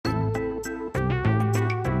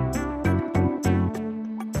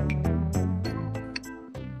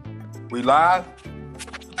We live?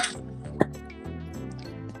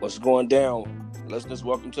 What's going down? Listeners,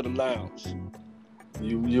 welcome to the lounge.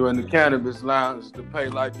 You in the Cannabis Lounge, the Pay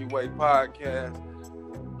Like You Wait podcast.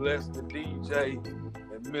 Bless the DJ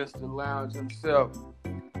and Mr. Lounge himself.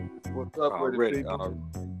 What's up with it, people?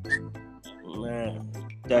 Man,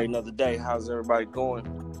 another day. How's everybody going?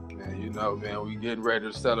 Man, we getting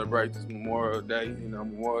ready to celebrate this Memorial Day,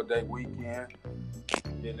 Memorial Day weekend.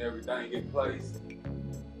 Getting everything in place.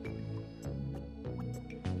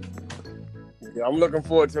 Yeah, I'm looking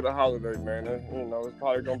forward to the holiday, man. It's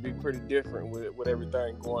probably going to be pretty different with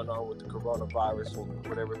everything going on with the coronavirus and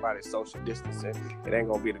with everybody social distancing. It ain't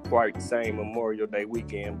going to be quite the same Memorial Day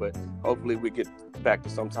weekend, but hopefully we get back to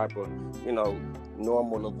some type of,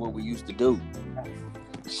 normal of what we used to do.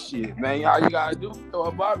 Shit, man, all you got to do is throw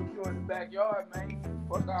a barbecue in the backyard, man.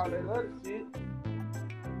 Fuck all that other shit.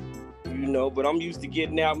 But I'm used to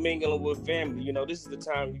getting out, mingling with family. This is the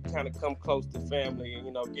time you kind of come close to family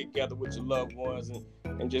and, get together with your loved ones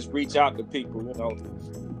and just reach out to people,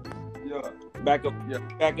 Yeah. Back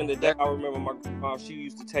in the day, I remember my grandma, she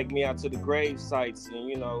used to take me out to the grave sites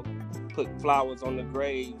and, put flowers on the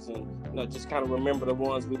graves and, just kind of remember the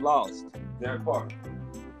ones we lost. That part.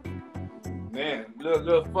 Man,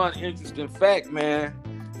 little fun, interesting fact, man.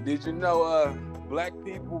 Did you know black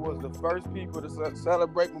people was the first people to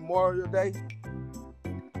celebrate Memorial Day?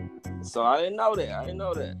 So I didn't know that.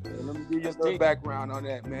 Let me give you a little background on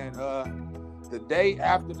that, man. The day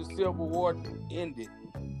after the Civil War ended,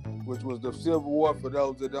 which was the Civil War, for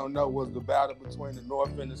those that don't know, was the battle between the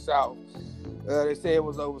North and the South. They say it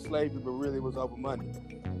was over slavery, but really it was over money.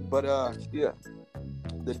 But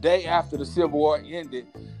the day after the Civil War ended,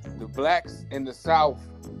 the blacks in the South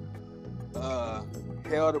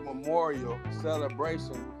held a memorial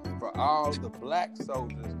celebration for all the black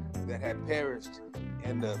soldiers that had perished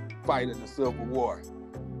in the fight in the Civil War.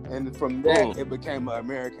 And from that, it became an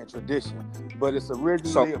American tradition. But it's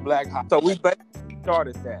originally a black holiday. So we basically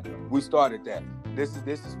started that. We started that. This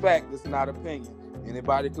is fact. This is not opinion.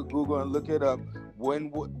 Anybody could Google and look it up.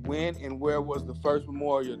 When and where was the first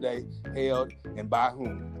Memorial Day held and by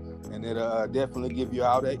whom? And it'll definitely give you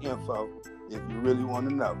all that info if you really want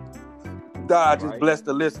to know. I just bless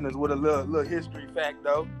the listeners with a little history fact,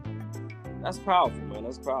 though. That's powerful, man.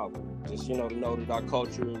 That's powerful. Just, to know that our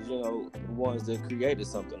culture is, the ones that created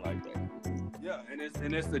something like that. Yeah, and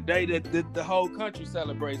it's the day that the whole country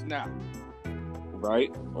celebrates now.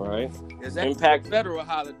 Right. It's actually a federal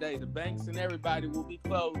holiday. The banks and everybody will be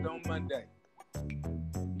closed on Monday.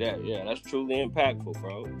 Yeah, that's truly impactful,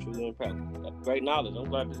 bro. Truly impactful. That's great knowledge. I'm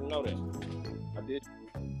glad you know that. I did.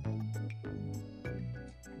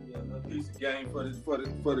 A little piece of game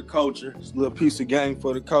for the culture. It's a little piece of game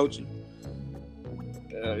for the culture.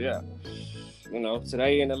 Yeah.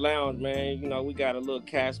 Today in the lounge, man, we got a little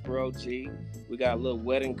Casper OG. We got a little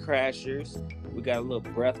Wedding Crashers. We got a little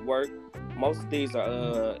breath work. Most of these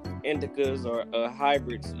are indicas or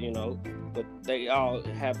hybrids, but they all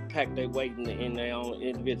have packed their weight in their own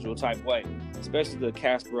individual type way. Especially the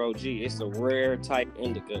Casper OG. It's a rare type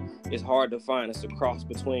indica. It's hard to find. It's a cross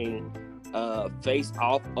between Face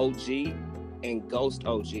Off OG and Ghost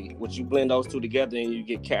OG, which you blend those two together and you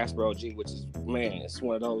get Casper OG, which is, man, it's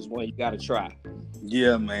one of those ones you gotta try.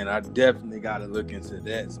 Yeah, man, I definitely gotta look into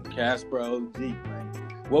that. Some Casper OG, man.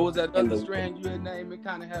 What was that other strand you had named? It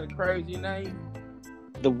kind of had a crazy name.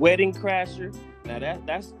 The Wedding Crasher. Now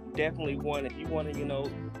that's definitely one if you want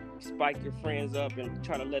to, spike your friends up and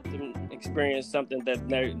try to let them experience something that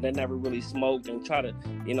they never really smoked and try to,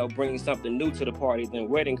 bring something new to the party, then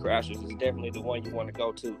Wedding Crashers is definitely the one you want to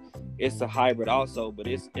go to. It's a hybrid also, but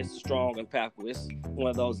it's strong and powerful. It's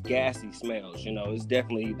one of those gassy smells, It's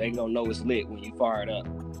definitely, they don't know it's lit when you fire it up.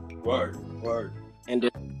 Word.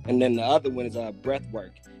 And then the other one is breath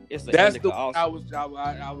work. That's the also. I was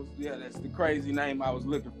that's the crazy name I was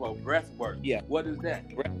looking for. Breath work. Yeah. What is that?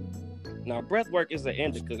 Now, breathwork is an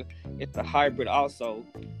indica. It's a hybrid also.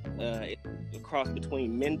 It's a cross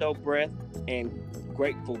between Mendo breath and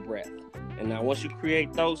Grateful breath. And now, once you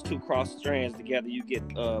create those two cross strands together, you get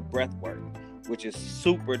breathwork, which is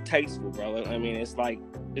super tasteful, bro. I mean, it's like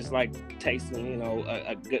tasting,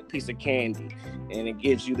 a good piece of candy, and it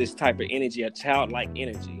gives you this type of energy, a childlike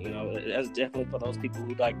energy. That's definitely for those people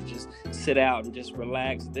who like to just sit out and just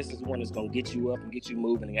relax. This is one that's gonna get you up and get you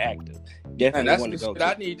moving and active. Definitely want to go.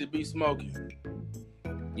 I need to be smoking.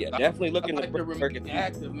 Yeah, definitely looking to remain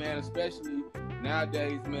active, man. Especially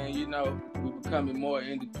nowadays, man. We're becoming more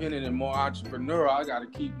independent and more entrepreneurial. I got to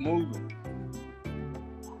keep moving.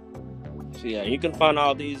 So yeah, you can find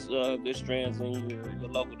all these good strands in your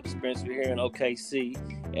local dispensary here in OKC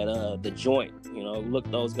at The Joint. You know, look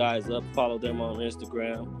those guys up. Follow them on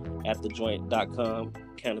Instagram at thejoint.com,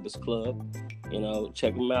 Cannabis Club. You know,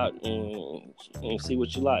 check them out and see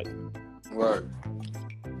what you like. Right.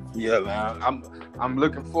 Yeah, man. I'm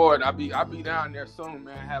looking forward. I'll be down there soon,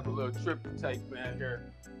 man. Have a little trip to take, man,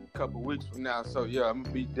 here a couple weeks from now. So yeah, I'm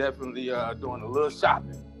gonna be definitely doing a little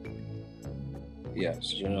shopping.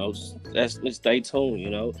 Yes, you know, let's stay tuned, you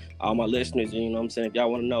know. All my listeners, you know what I'm saying, if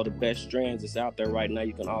y'all want to know the best strands that's out there right now,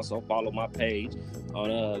 you can also follow my page on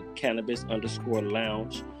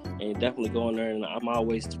cannabis_lounge. And definitely go in there, and I'm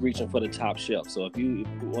always reaching for the top shelf. So if you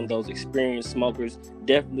one of those experienced smokers,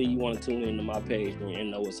 definitely you want to tune into my page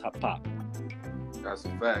and know what's pop. That's a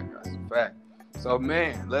fact. So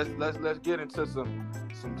man, let's get into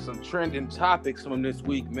some trending topics from this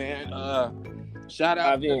week, man. Shout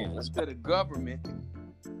out to the government,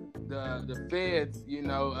 the feds. You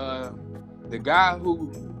know, the guy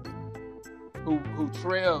who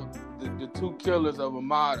trailed the two killers of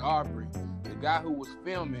Ahmaud Arbery. The guy who was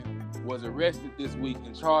filming was arrested this week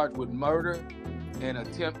and charged with murder and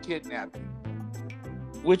attempt kidnapping.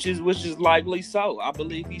 Which is likely so. I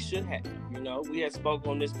believe he should have. You know, we had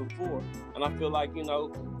spoken on this before, and I feel like, you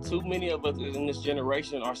know, too many of us in this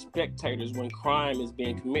generation are spectators when crime is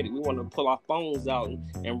being committed. We want to pull our phones out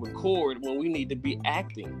and record when we need to be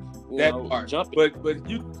acting. Jumping. But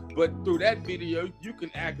through that video, you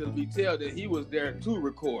can actively tell that he was there to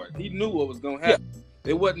record. He knew what was gonna happen. Yeah.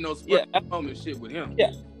 There wasn't no split moment shit with him.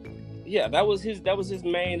 Yeah, that was his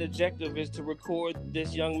main objective, is to record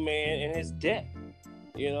this young man and his death.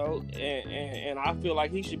 You know, and I feel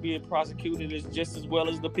like he should be prosecuted just as well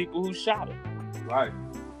as the people who shot him. Right,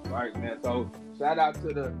 man. So shout out to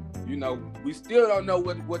the, you know, we still don't know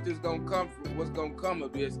what this gonna come from, what's gonna come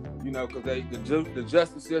of this, you know, because the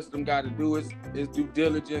justice system got to do its due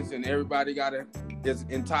diligence, and everybody is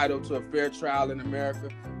entitled to a fair trial in America.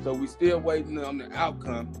 So we still waiting on the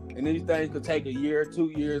outcome, and anything could take a year,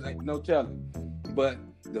 2 years, ain't no telling. But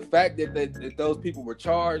the fact that those people were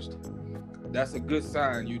charged, that's a good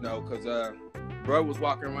sign, you know, because bro was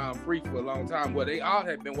walking around free for a long time. Well, they all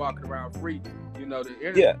had been walking around free. You know, the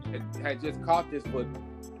internet had just caught this, but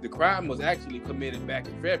the crime was actually committed back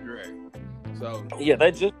in February. So yeah,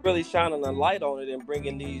 they just really shining a light on it and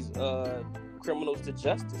bringing these criminals to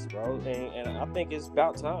justice, bro. And I think it's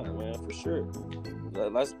about time, man, for sure.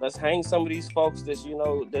 Let's hang some of these folks that's, you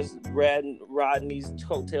know, that's riding these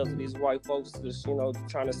coattails of these white folks that's, you know,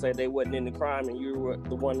 trying to say they wasn't in the crime and you were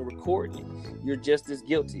the one recording it. You're just as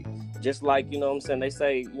guilty. Just like, you know what I'm saying, they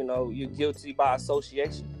say, you know, you're guilty by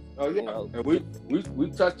association. Oh yeah, you know? And we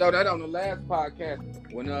touched on that on the last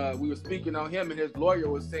podcast when we were speaking on him, and his lawyer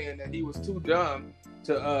was saying that he was too dumb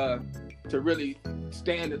to really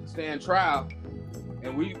stand trial.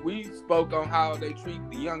 And we spoke on how they treat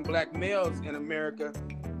the young black males in America.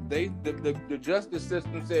 The justice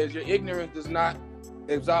system says your ignorance does not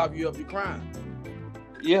absolve you of your crime.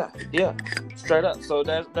 Yeah, straight up. So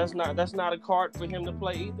that's not a card for him to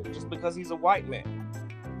play either, just because he's a white man.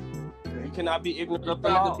 He cannot be ignorant of the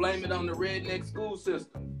law. To blame it on the redneck school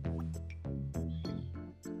system.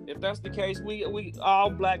 If that's the case, we all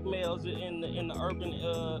black males in the urban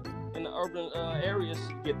areas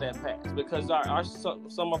should get that pass, because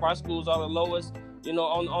some of our schools are the lowest, you know,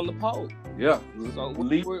 on the poll. Yeah. So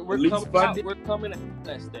we're coming out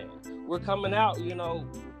less than. We're coming out, you know,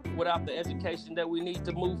 without the education that we need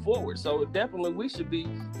to move forward. So definitely we should be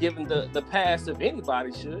given the pass if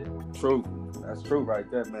anybody should. True. That's true right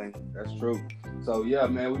there, man. That's true. So yeah,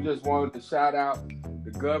 man, we just wanted to shout out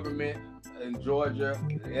the government in Georgia,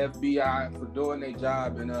 the FBI, for doing their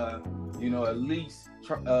job and you know, at least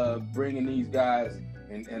bringing these guys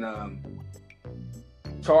and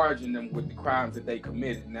charging them with the crimes that they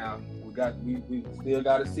committed. Now we still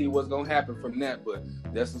got to see what's gonna happen from that, but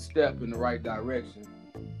that's a step in the right direction,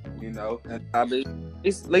 you know. And I mean,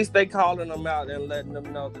 at least they calling them out and letting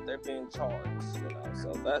them know that they're being charged, you know.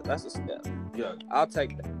 So that's a step. Yeah, I'll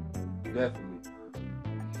take that. Definitely.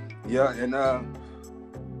 Yeah, and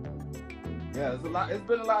yeah, it's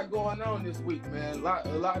been a lot going on this week, man. A lot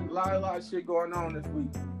of shit going on this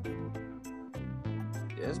week.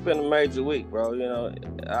 Yeah, it's been a major week, bro. You know,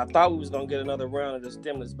 I thought we was gonna get another round of the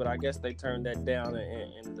stimulus, but I guess they turned that down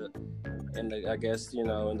in the I guess, you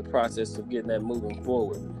know, in the process of getting that moving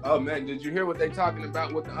forward. Oh man, did you hear what they talking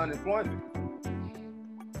about with the unemployment?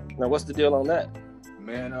 Now, what's the deal on that?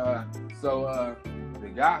 Man, so the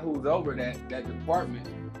guy who's over that department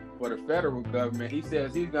for the federal government, he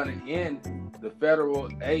says he's gonna end the federal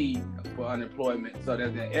aid for unemployment. So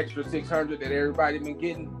there's that extra $600 that everybody been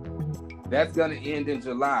getting. That's gonna end in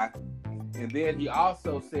July, And then he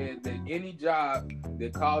also said that any job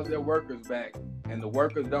that calls their workers back and the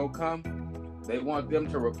workers don't come, they want them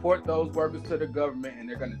to report those workers to the government, and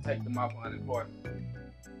they're going to take them off unemployment.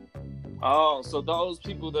 Oh, so those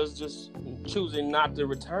people that's just choosing not to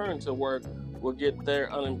return to work will get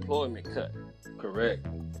their unemployment cut. Correct.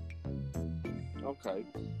 Okay.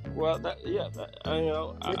 Well,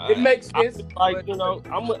 It makes sense. Like, you know,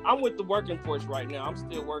 I'm with the working force right now. I'm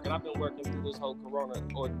still working. I've been working through this whole Corona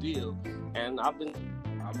ordeal, and I'm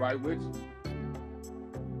right with you.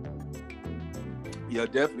 Yeah,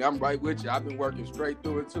 definitely. I'm right with you. I've been working straight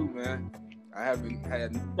through it too, man. I haven't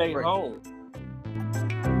had stay home.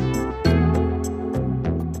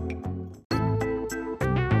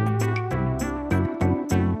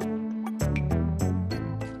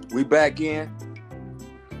 We back in.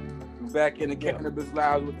 We back in the Cannabis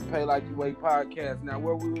Lounge with the Pay Like You Wait podcast. Now,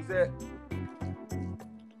 where we was at?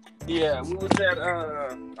 Yeah, we was at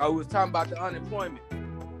we was talking about the unemployment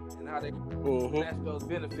and how they snatch those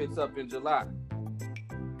benefits up in July.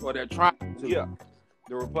 Or they're trying to. Yeah.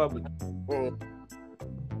 The Republicans.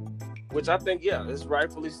 Which I think, is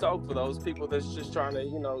rightfully so for those people that's just trying to,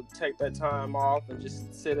 you know, take that time off and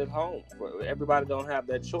just sit at home. Everybody don't have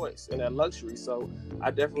that choice and that luxury. So I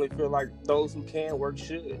definitely feel like those who can work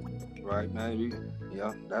should. Right, man.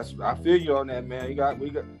 I feel you on that, man. We got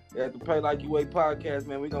at the Pay Like You Wait podcast,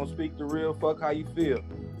 man. We gonna speak the real. Fuck how you feel.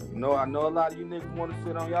 You know, I know a lot of you niggas want to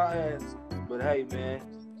sit on y'all ass, but hey, man,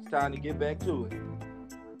 it's time to get back to it.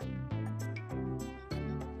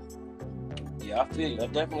 Yeah, I feel you. I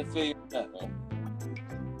definitely feel you that, man.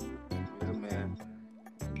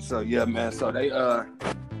 Yeah, man. So they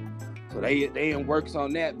in works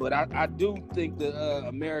on that, but I do think that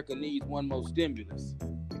America needs one more stimulus.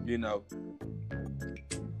 You know.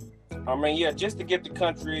 I mean, just to get the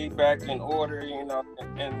country back in order, you know,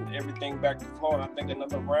 and everything back to flowing. I think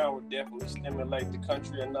another round would definitely stimulate the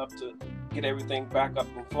country enough to get everything back up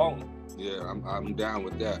and flowing. Yeah, I'm down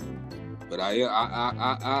with that. But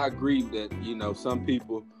I agree that, you know, some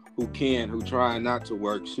people who try not to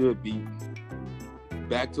work should be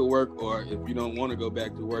back to work, or if you don't want to go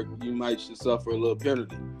back to work, you should suffer a little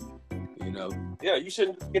penalty, you know. Yeah, you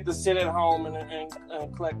shouldn't get to sit at home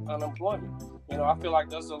and collect unemployment. You know, I feel like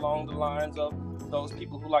that's along the lines of those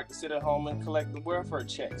people who like to sit at home and collect the welfare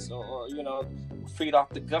checks or you know, feed off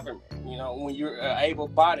the government. You know, when you're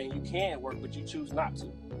able-bodied, you can work, but you choose not to.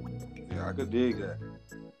 Yeah, I could dig that.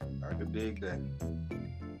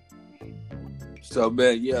 So,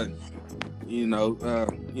 man, you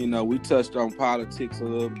know, we touched on politics a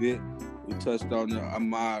little bit. We touched on the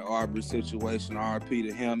Ahmaud Arbery situation, RIP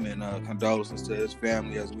to him, and condolences to his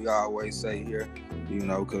family, as we always say here, you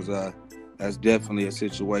know, because that's definitely a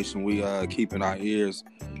situation we keeping our ears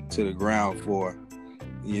to the ground for.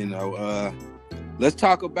 You know, let's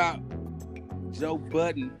talk about Joe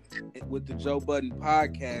Budden with the Joe Budden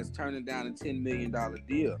podcast turning down a $10 million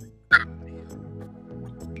deal.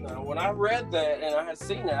 Now, when I read that and I had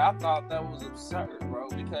seen it, I thought that was absurd, bro,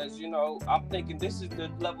 because, you know, I'm thinking this is the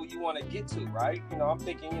level you want to get to, right? You know, I'm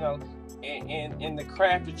thinking, you know, in the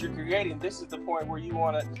craft that you're creating, this is the point where you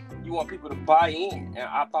want people to buy in. And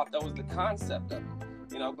I thought that was the concept of it,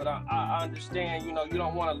 you know, but I understand, you know, you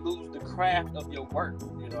don't want to lose the craft of your work.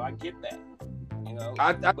 You know, I get that, you know.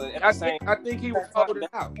 I think he was holding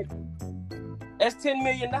out. That's $10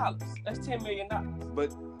 million. That's $10 million.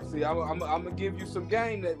 But see, I'm gonna give you some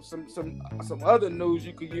game that some other news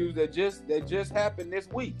you could use that just happened this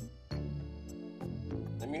week.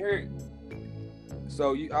 Let me hear it.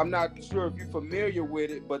 So I'm not sure if you're familiar with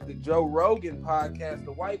it, but the Joe Rogan podcast,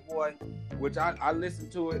 The White Boy, which I listen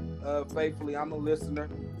to it faithfully. I'm a listener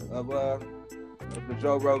of the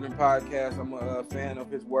Joe Rogan podcast. I'm a fan of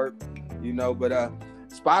his work, you know. But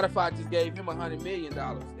Spotify just gave him $100 million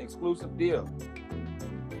exclusive deal.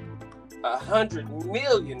 $100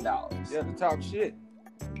 million. Yeah, to talk shit.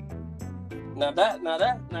 Now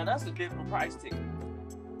that's a different price ticket.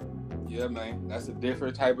 Yeah, man, that's a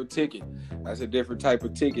different type of ticket.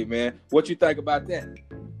 Man. What you think about that?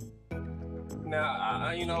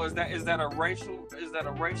 Now, you know, is that a racial,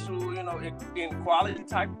 you know, inequality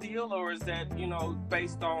type deal, or is that, you know,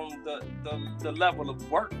 based on the level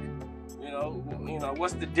of work? You know,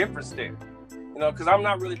 what's the difference there? You know, because I'm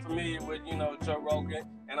not really familiar with, you know, Joe Rogan,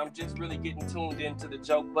 and I'm just really getting tuned into the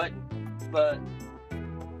Joe Budden. But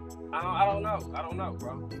I don't know,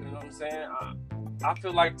 bro. You know what I'm saying? I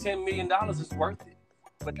feel like $10 million is worth it,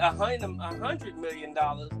 but $100 million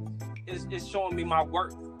is showing me my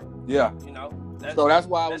worth. Yeah. You know. That's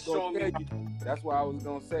why I was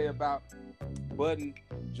gonna say about Budden,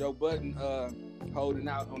 Joe Budden, holding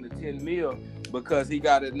out on the 10 mil because he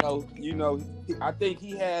got to know, I think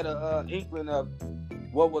he had a inkling of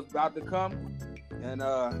what was about to come. And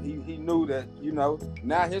he knew that,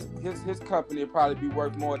 now his company would probably be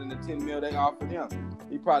worth more than the 10 mil they offered him.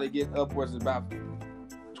 He probably get upwards of about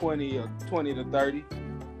 20 to 30.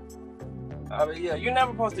 I mean, yeah, you're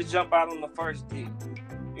never supposed to jump out on the first deal.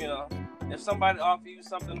 If somebody offers you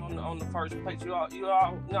something on the first plate, you're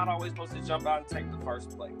not always supposed to jump out and take the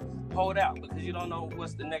first plate. Hold out, because you don't know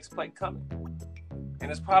what's the next plate coming.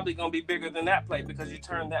 And it's probably going to be bigger than that plate because you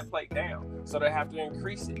turned that plate down. So they have to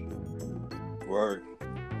increase it. Word.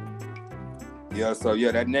 Yeah, so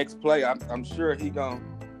that next play, I'm sure he gonna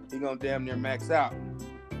damn near max out.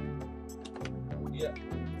 Yeah.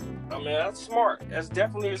 I mean, that's smart. That's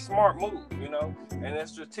definitely a smart move, and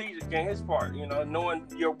it's strategic in his part, knowing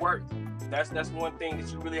your worth. That's one thing that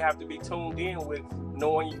you really have to be tuned in with,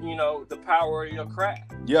 knowing, the power of your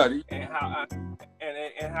craft. Yeah. And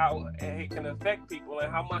how it can affect people and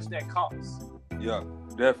how much that costs. Yeah,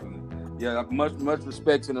 definitely. Yeah, much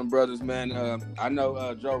respect to them brothers, man. I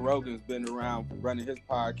know Joe Rogan's been around running his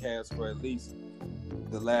podcast for at least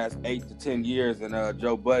the last 8 to 10 years, and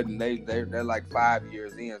Joe Budden, they're like 5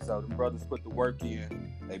 years in. So the brothers put the work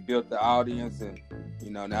in. They built the audience, and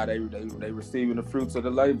now they receiving the fruits of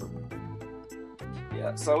the labor.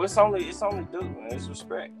 Yeah, so it's only due, man. It's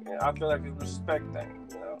respect. I feel like it's a respect thing,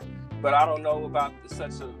 But I don't know about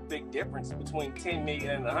such a big difference between 10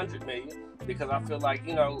 million and 100 million, because I feel like,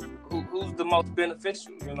 who's the most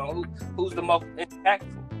beneficial, who's the most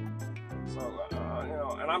impactful. So,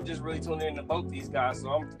 and I'm just really tuning into both these guys.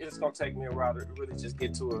 So it's going to take me a while to really just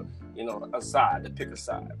get to a side, to pick a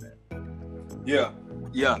side, man. Yeah.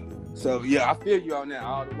 Yeah. So, yeah, I feel you on that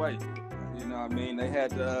all the way. They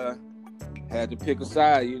had to pick a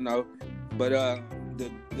side, but,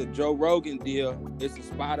 the Joe Rogan deal, it's a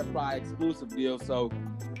Spotify exclusive deal, so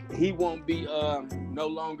he won't be no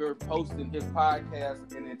longer posting his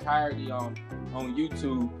podcast in entirety on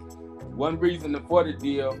YouTube. One reason for the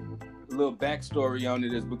deal, a little backstory on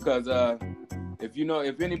it, is because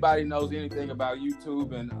if anybody knows anything about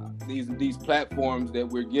YouTube and these platforms that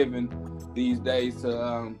we're given these days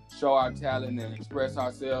to show our talent and express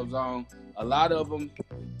ourselves on, a lot of them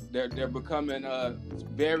they're becoming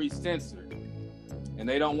very censored. And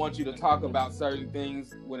they don't want you to talk about certain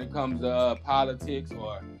things when it comes to politics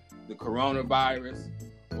or the coronavirus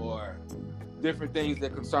or different things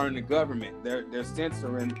that concern the government. They're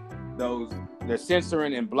censoring those. They're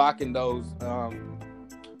censoring and blocking those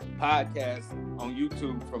podcasts on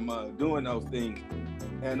YouTube from doing those things.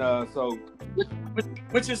 And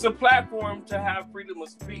which is a platform to have freedom of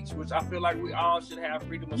speech, which I feel like we all should have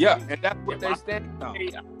freedom of speech. Yeah, and that's what they stand on.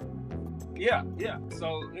 Yeah.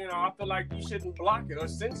 So, I feel like you shouldn't block it or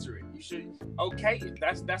censor it. You should okay it.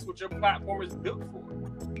 That's what your platform is built for.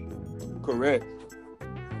 Correct.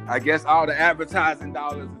 I guess all the advertising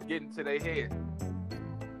dollars is getting to their head.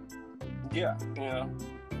 Yeah,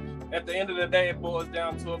 At the end of the day, it boils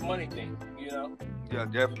down to a money thing, Yeah,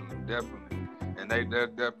 definitely. And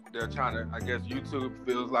they're trying to, I guess YouTube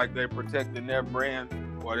feels like they're protecting their brand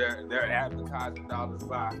or their advertising dollars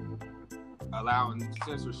by allowing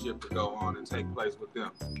censorship to go on and take place with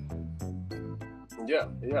them. Yeah.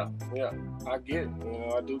 I get it.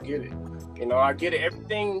 I do get it. I get it.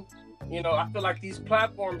 Everything, I feel like these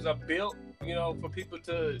platforms are built, for people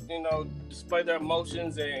to, display their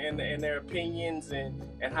emotions and their opinions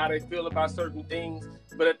and how they feel about certain things.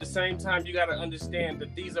 But at the same time, you got to understand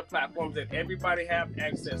that these are platforms that everybody have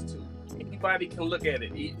access to. Anybody can look at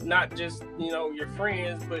it, not just, your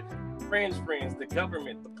friends, but friends, the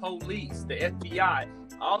government, the police, the FBI.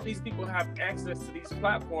 All these people have access to these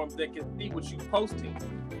platforms that can see what you're posting,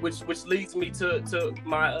 which leads me to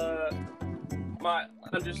my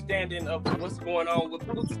understanding of what's going on with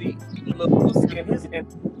Boosie and his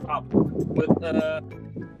with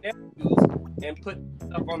nephews and put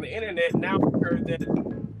stuff on the internet. Now I heard that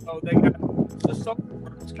they got the social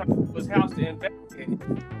workers coming to his house to investigate.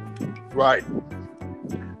 Right.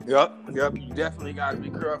 Yep. You definitely got to be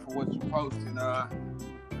careful what you post. And I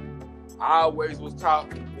always was taught,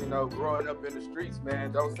 growing up in the streets,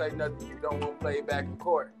 man, don't say nothing you don't want to play back in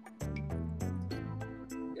court.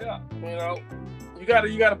 Yeah, you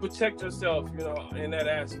gotta protect yourself, in that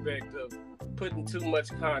aspect of putting too much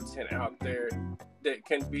content out there that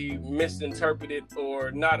can be misinterpreted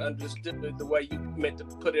or not understood the way you meant to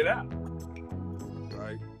put it out.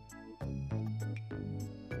 Right.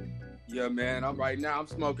 Yeah, man. I'm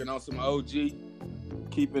smoking on some OG,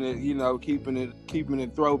 keeping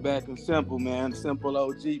it throwback and simple, man. Simple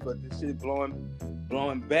OG, but this shit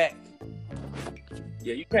blowing back.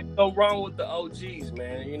 Yeah, you can't go wrong with the OGs,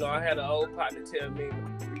 man. You know, I had an old partner tell me,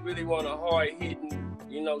 you really want a hard hitting,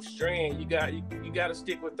 you know, strand, you got to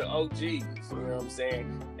stick with the OGs. You know what I'm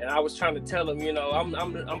saying? And I was trying to tell him, you know, I'm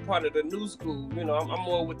part of the new school. You know, I'm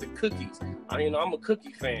more with the cookies. You know, I'm a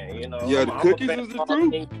cookie fan. You know, yeah, the cookies is the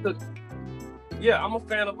truth. Yeah, I'm a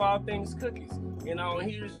fan of all things cookies. You know, and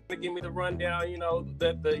he was gonna give me the rundown. You know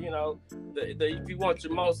that if you want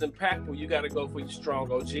your most impactful, you got to go for your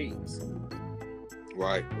strong OGs.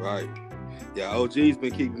 Right. Yeah, OG's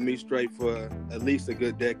been keeping me straight for at least a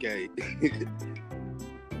good decade.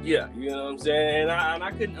 Yeah, you know what I'm saying, and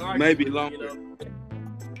I couldn't argue. Maybe longer. You know?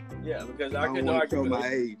 Yeah, because I couldn't argue. My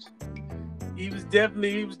age. He was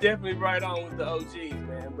definitely right on with the OGs,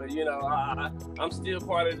 man. But you know, I'm still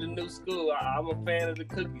part of the new school. I'm a fan of the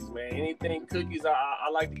cookies, man. Anything cookies, I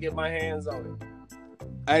like to get my hands on it.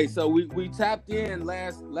 Hey, so we tapped in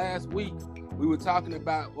last week. We were talking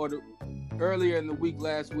about, earlier in the week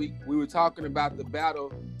last week, we were talking about the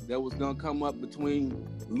battle that was gonna come up between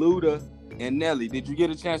Luda and Nelly. Did you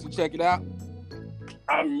get a chance to check it out?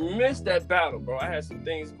 I missed that battle, bro. I had some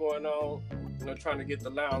things going on, you know, trying to get the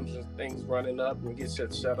lounge and things running up and get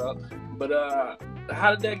shut up. But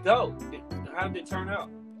how did that go? How did it turn out?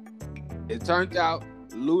 It turned out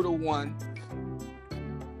Luda won,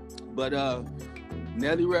 but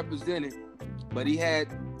Nelly represented, but he had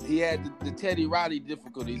the Teddy Riley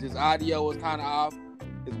difficulties. His audio was kind of off.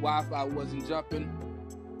 His Wi-Fi wasn't jumping.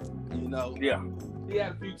 You know. Yeah. He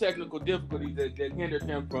had a few technical difficulties that hindered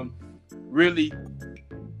him from really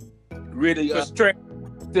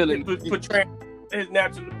portraying his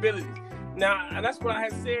natural abilities. Now, that's what I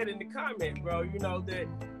had said in the comment, bro. You know that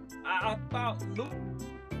I thought Luke.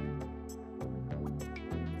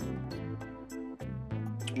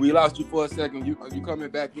 We lost you for a second. You coming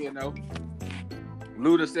back in though?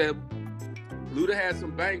 Luda said Luda had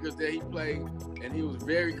some bangers that he played, and he was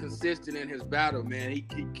very consistent in his battle, man. He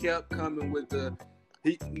kept coming with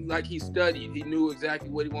he studied. He knew exactly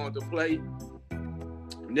what he wanted to play.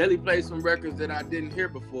 Nelly played some records that I didn't hear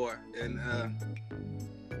before, and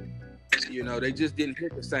you know, they just didn't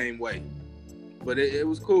hit the same way. But it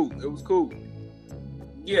was cool. It was cool.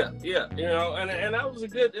 Yeah. You know, and that was a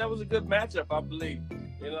good matchup, I believe.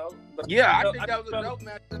 You know. But, yeah, I think that was a dope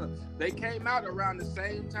matchup. They came out around the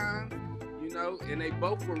same time, you know, and they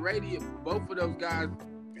both were radio. Both of those guys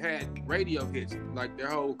had radio hits like their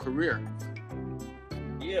whole career.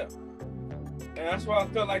 Yeah. And that's why I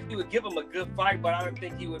felt like he would give him a good fight, but I don't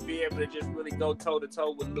think he would be able to just really go toe to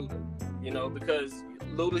toe with Luda, you know, because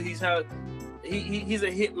Luda, he's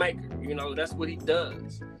a hit maker, you know, that's what he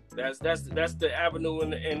does. That's the avenue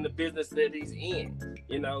in the business that he's in,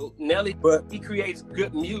 you know. Nelly, but he creates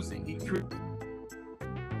good music.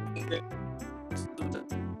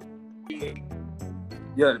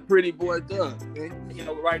 Yeah, the Pretty Boy Thug. Man. You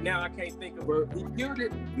know, right now I can't think of. He killed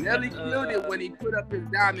it. Nelly killed it when he put up his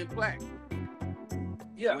diamond plaque.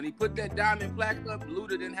 Yeah. When he put that diamond plaque up, Luda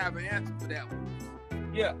didn't have an answer for that one.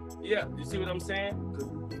 Yeah. You see what I'm saying?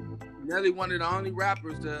 Nelly one of the only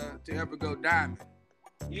rappers to ever go diamond.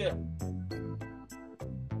 Yeah.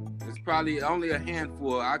 It's probably only a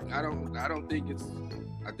handful. I don't think it's.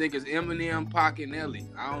 I think it's Eminem, Pac, and Nelly.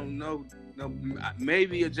 I don't know. No,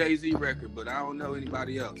 maybe a Jay-Z record, but I don't know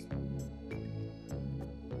anybody else.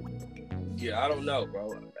 Yeah, I don't know,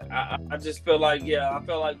 bro. I just feel like I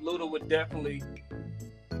felt like Luda would definitely,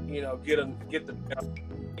 you know, get the.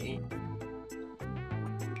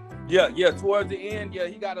 Yeah. Towards the end,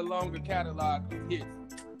 he got a longer catalog of hits.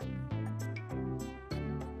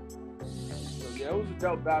 So, it was a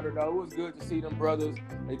dope battle though. It was good to see them brothers.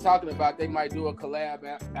 They talking about they might do a collab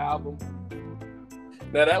album.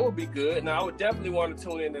 Now that would be good. Now I would definitely want to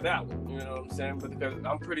tune into that one. You know what I'm saying? Because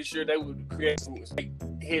I'm pretty sure they would create some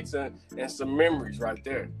hits and some memories right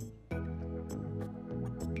there.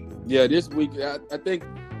 Yeah, this week I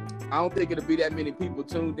don't think it'll be that many people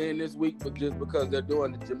tuned in this week, but just because they're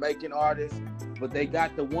doing the Jamaican artists. But they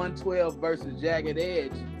got the 112 versus Jagged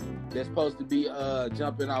Edge that's supposed to be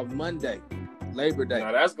jumping off Monday, Labor Day.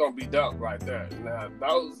 Now that's gonna be dope right there. Now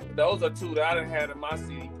those are two that I done had in my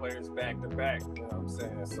CD players back to back. You know what I'm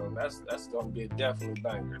saying? So that's gonna be a definitely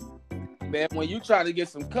banger. Man, when you try to get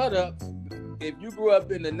some cut ups, if you grew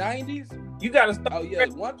up in the 90s, you gotta start. Oh yeah,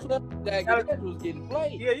 112 Jagged Edge was getting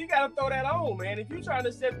played. Yeah, you gotta throw that on, man. If you're trying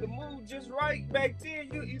to set the mood just right back then,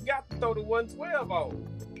 you got to throw the 112 on.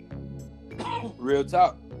 Real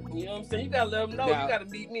talk. You know what I'm saying? You gotta let them know. Now, you gotta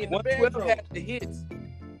meet me in the 112 bedroom. had the hits.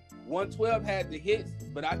 112 had the hits,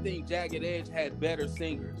 but I think Jagged Edge had better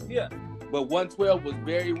singers. Yeah. But 112 was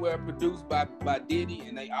very well produced by Diddy,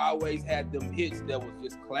 and they always had them hits that was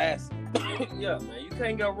just classic. Yeah, man, you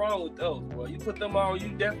can't go wrong with those, bro. You put them on, you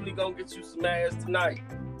definitely gonna get you some ass tonight.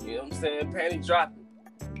 You know what I'm saying? Panty dropping.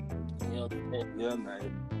 You know what I'm saying? Yeah,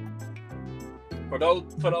 man. For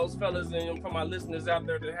those fellas and for my listeners out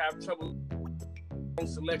there that have trouble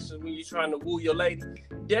selection when you're trying to woo your lady,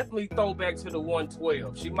 definitely throw back to the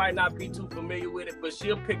 112. She might not be too familiar with it, but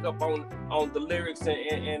she'll pick up on the lyrics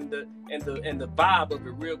and the vibe of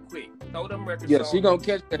it real quick. Throw them records on. Yeah, she gonna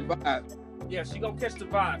catch that vibe. Yeah, she gonna catch the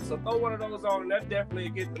vibe. So throw one of those on, and that definitely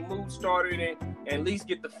get the mood started and at least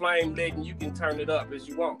get the flame lit, and you can turn it up as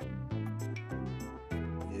you want.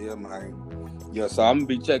 Yeah, man. Yeah, so I'm gonna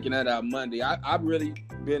be checking that out Monday. I've really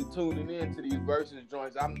been tuning in to these versus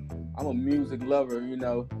joints. I'm a music lover, you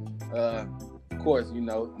know. Of course, you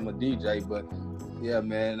know, I'm a DJ, but yeah,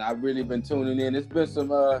 man, I've really been tuning in. It's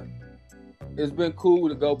been cool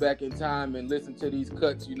to go back in time and listen to these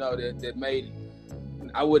cuts, you know, that made,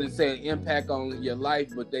 I wouldn't say an impact on your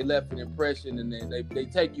life, but they left an impression, and they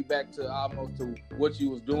take you back to almost to what you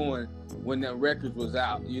was doing when that record was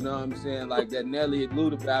out. You know what I'm saying? Like that Nelly and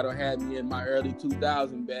Luda battle had me in my early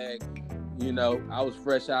 2000 bag. You know, I was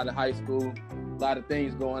fresh out of high school, a lot of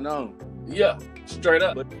things going on. Yeah, straight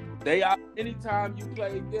up. But anytime you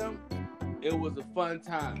played them, it was a fun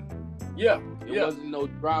time. Yeah, It wasn't no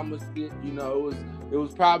drama shit. You know, it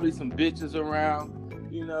was probably some bitches around.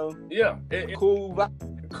 You know, yeah, cool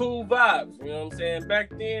vibes. Cool vibes. You know what I'm saying? Back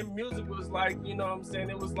then, music was like, you know what I'm saying,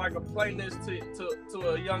 it was like a playlist to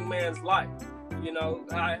a young man's life. You know,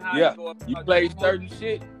 how you play certain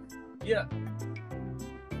shit. Yeah.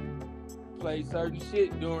 Play certain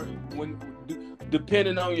shit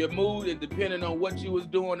depending on your mood and depending on what you was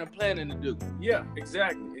doing and planning to do. Yeah,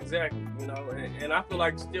 exactly. You know, and I feel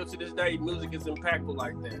like still to this day, music is impactful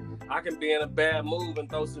like that. I can be in a bad mood and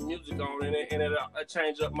throw some music on, and it'll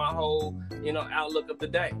change up my whole, you know, outlook of the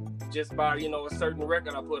day just by, you know, a certain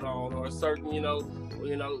record I put on or a certain, you know,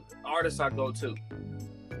 artist I go to.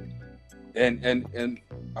 And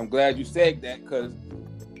I'm glad you said that, because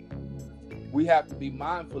we have to be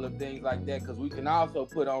mindful of things like that, because we can also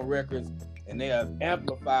put on records and they have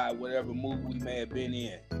amplified whatever mood we may have been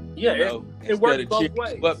in. Yeah, you know, it works both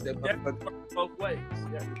ways. Both ways.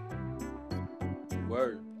 Yeah.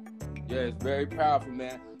 Word. Yeah, it's very powerful,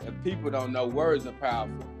 man. And people don't know words are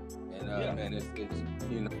powerful. And man, it's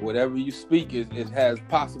you know, whatever you speak it has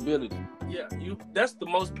possibility. Yeah, that's the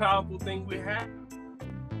most powerful thing we have.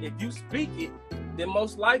 If you speak it, then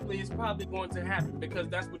most likely it's probably going to happen, because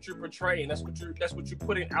that's what you're portraying. That's what you're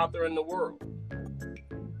putting out there in the world.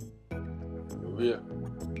 Yeah.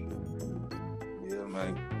 Yeah,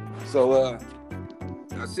 man. So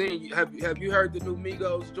I seen have you heard the new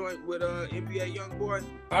Migos joint with NBA Youngboy?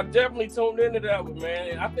 I definitely tuned into that one,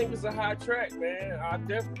 man. I think it's a hot track, man. I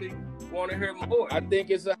definitely want to hear more. I think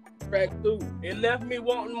it's a hot track too. It left me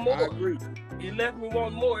wanting more. I agree. It left me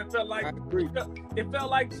wanting more. It felt like it felt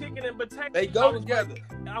like chicken and potatoes. They go together.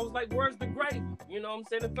 I was like, where's the gravy? You know what I'm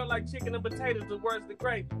saying? It felt like chicken and potatoes, but where's the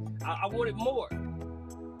gravy? I wanted more.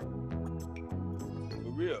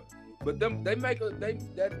 For real. But the Migos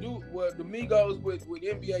with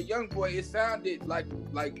NBA Youngboy, it sounded like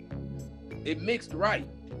it mixed right.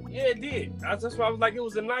 Yeah, it did. That's why I was like, it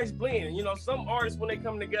was a nice blend. You know, some artists, when they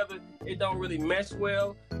come together, it don't really mesh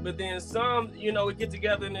well. But then some, you know, it get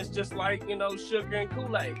together and it's just like, you know, sugar and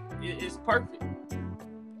Kool-Aid. It's perfect.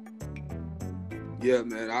 Yeah,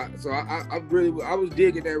 man. I was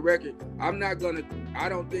digging that record. I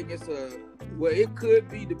don't think it's it could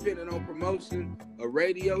be, depending on promotion, a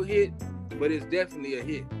radio hit, but it's definitely a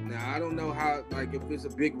hit. Now, I don't know how, like, if it's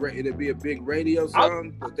it'll be a big radio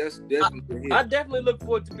song, but that's definitely a hit. I definitely look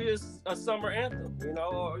for it to be a summer anthem,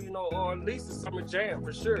 or at least a summer jam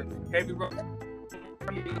for sure. Heavy rock,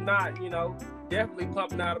 not, definitely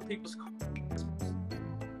pumping out of people's cars.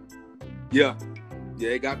 Yeah,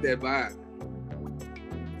 it got that vibe.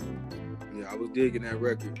 Yeah, I was digging that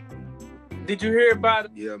record. Did you hear about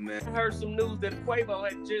it? Yeah, man. I heard some news that Quavo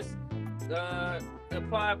had just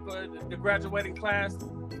applied for the graduating class.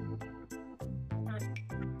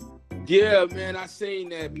 Yeah, man, I seen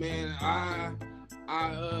that, man. I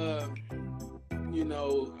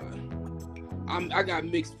got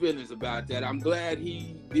mixed feelings about that. I'm glad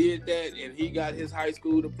he did that and he got his high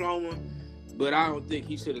school diploma, but I don't think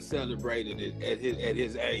he should have celebrated it at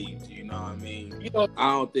his age. You know what I mean?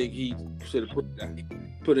 I don't think he should have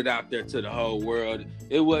put it out there to the whole world.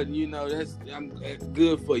 It wasn't, I'm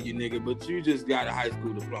good for you, nigga, but you just got a high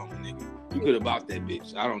school diploma, nigga. You could have bought that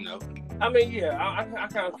bitch. I don't know. I mean, yeah, I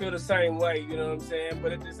kind of feel the same way, you know what I'm saying?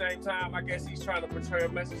 But at the same time, I guess he's trying to portray a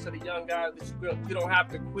message to the young guys that you don't have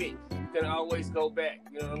to quit. You can always go back,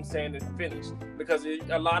 you know what I'm saying, and finish. Because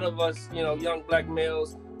a lot of us, you know, young black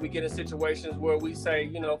males, we get in situations where we say,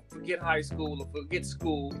 you know, forget high school or forget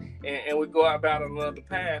school, and we go about another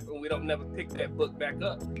path, and we don't never pick that book back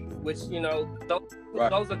up. Which, you know,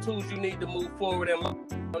 those are tools you need to move forward in life,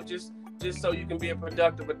 you know, just so you can be a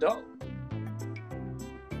productive adult.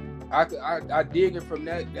 I dig it from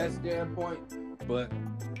that standpoint, but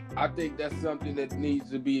I think that's something that needs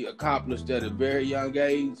to be accomplished at a very young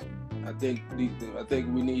age. I think we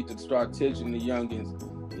need to start teaching the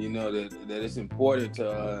youngins, you know, that it's important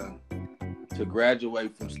to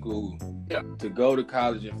graduate from school, to go to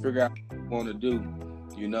college and figure out what you want to do.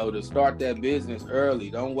 You know, to start that business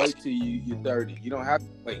early. Don't wait till you're 30. You don't have to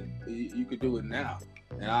wait. You could do it now.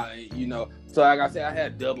 And you know, so like I said, I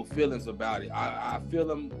had double feelings about it. I feel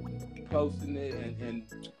them posting it,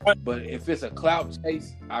 but if it's a clout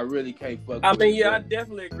chase, I really can't fuck with it. I mean, yeah, I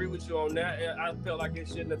definitely agree with you on that. I felt like it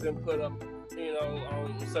shouldn't have been put up, you know,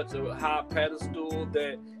 on such a high pedestal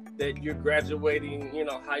that you're graduating, you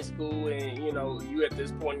know, high school, and, you know, you at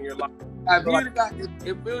this point in your life. If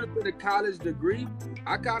it would have been a college degree,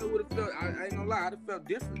 I kind of would have felt, I ain't gonna lie, I'd have felt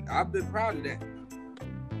different. I've been proud of that.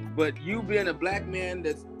 But you being a black man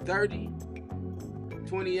that's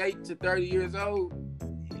 28 to 30 years old,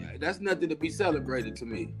 that's nothing to be celebrated to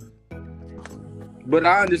me. But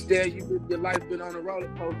I understand your life been on a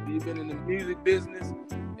roller coaster. You've been in the music business,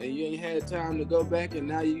 and you ain't had time to go back. And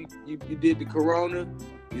now you did the Corona.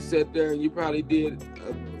 You sat there and you probably did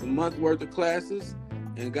a month worth of classes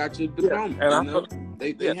and got your diploma.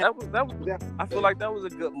 I feel like that was a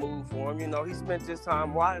good move for him. You know, he spent his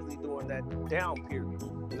time wisely during that down period.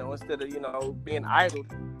 You know, instead of, you know, being idle,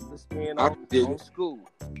 just being on school.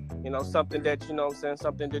 You know, something that, you know what I'm saying,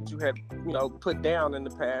 something that you had, you know, put down in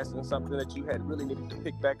the past, and something that you had really needed to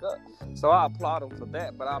pick back up. So I applaud him for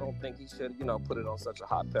that, but I don't think he should, you know, put it on such a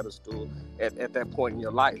high pedestal at that point in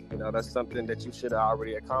your life. You know, that's something that you should have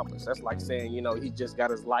already accomplished. That's like saying, you know, he just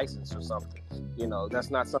got his license or something. You know,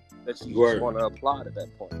 that's not something that you just want to applaud at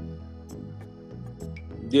that point.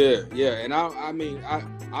 Yeah, and I mean,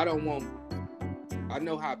 I don't want, I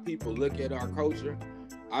know how people look at our culture.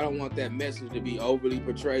 I don't want that message to be overly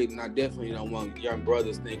portrayed, and I definitely don't want young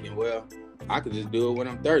brothers thinking, well, I could just do it when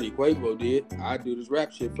I'm 30. Quavo did. I do this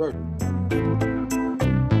rap shit first.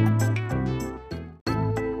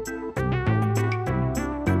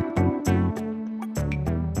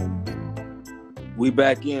 We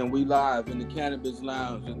back in. We live in the Cannabis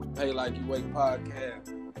Lounge and the Pay Like You Wake podcast.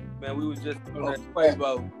 Man, we was just on that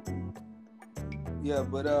Quavo. Yeah,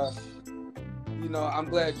 but you know, I'm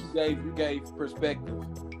glad you gave perspective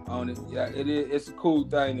on it. Yeah, it's a cool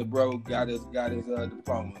thing that bro got his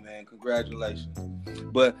diploma, man. Congratulations.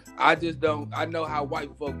 But I know how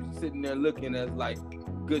white folks are sitting there looking at like,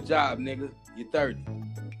 good job, nigga. You're 30.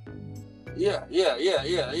 Yeah.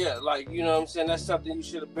 Like, you know what I'm saying? That's something you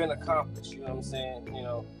should have been accomplished. You know what I'm saying? You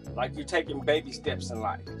know, like you're taking baby steps in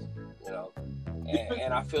life, you know.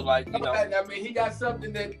 And I feel like, you know, I mean, he got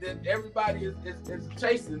something that everybody is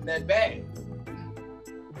chasing, that bag.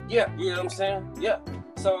 Yeah, you know what I'm saying? Yeah.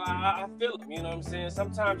 So I feel it, you know what I'm saying?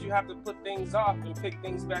 Sometimes you have to put things off and pick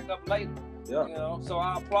things back up later. Yeah. You know, so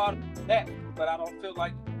I applaud that, but I don't feel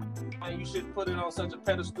like you should put it on such a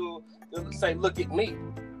pedestal to say, look at me.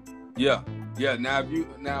 Yeah. Now if you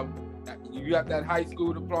got that high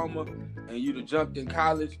school diploma and you'd have jumped in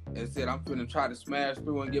college and said, I'm finna try to smash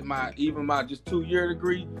through and get my just 2-year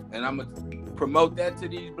degree, and I'm gonna promote that to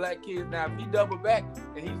these black kids. Now if he double back,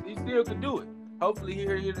 and he still could do it. Hopefully he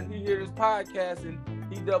hear this podcast and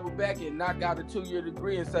he double back and knock out a 2-year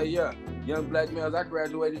degree and say, yeah, young black males, I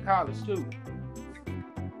graduated college too.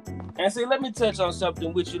 And see, let me touch on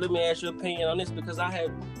something with you. Let me ask your opinion on this, because I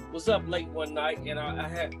was up late one night, and I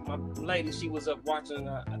had my lady, she was up watching,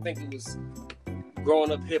 I think it was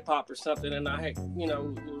Growing Up Hip Hop or something, and I had, you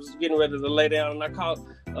know, was getting ready to lay down, and I caught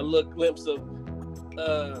a little glimpse of,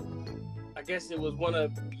 I guess it was one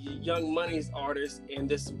of Young Money's artists and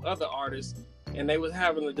this other artist, and they was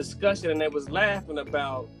having a discussion, and they was laughing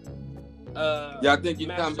about I think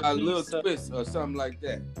you're talking about Lil Twist or something like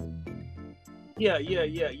that. Yeah.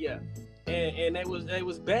 And they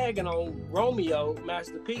was bagging on Romeo,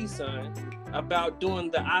 Master P's son, about doing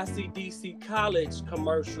the ICDC college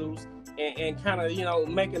commercials and kind of, you know,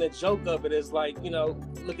 making a joke of it as like, you know,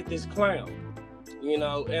 look at this clown. You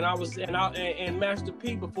know, and Master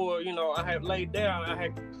P, before, you know, I had laid down, I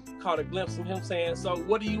had caught a glimpse of him saying, so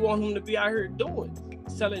what do you want him to be out here doing?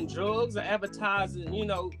 Selling drugs or advertising, you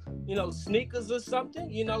know, sneakers or something.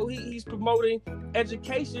 He's promoting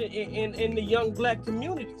education in the young black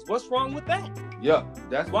communities. What's wrong with that? Yeah,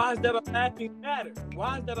 why is that a laughing matter?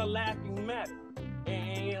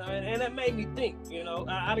 And that made me think.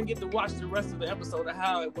 I didn't get to watch the rest of the episode of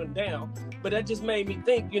how it went down, but that just made me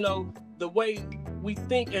think. The way we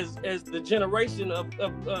think as the generation of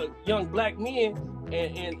young black men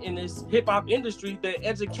and in this hip hop industry, that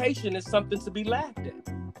education is something to be laughed at.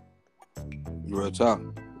 Real talk.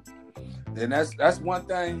 And that's one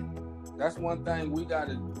thing. That's one thing we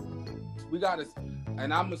gotta.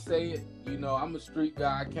 And I'm gonna say it. I'm a street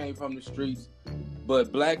guy. I came from the streets,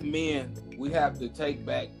 but black men, we have to take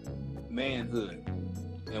back manhood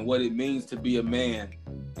and what it means to be a man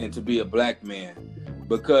and to be a black man,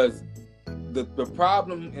 because the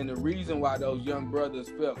problem and the reason why those young brothers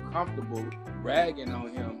felt comfortable ragging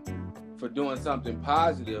on him for doing something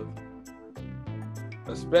positive,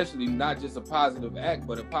 especially not just a positive act,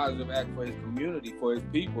 but a positive act for his community, for his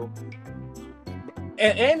people.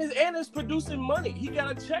 And it's producing money. He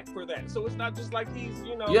got a check for that. So it's not just like he's,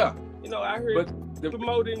 I heard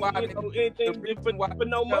promoting anything for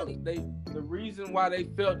no money. The reason why they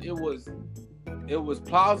felt it was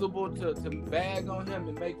plausible to bag on him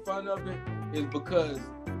and make fun of it is because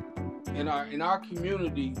in our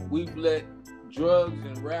community, we've let drugs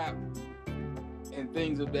and rap and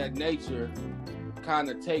things of that nature kind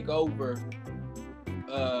of take over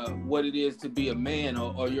what it is to be a man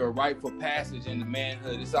or your rightful passage into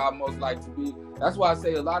manhood. It's almost like that's why I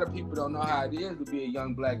say a lot of people don't know how it is to be a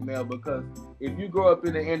young black male, because if you grow up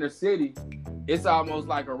in the inner city, it's almost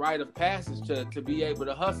like a rite of passage to be able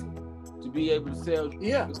to hustle, to be able to sell,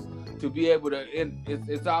 to be able to,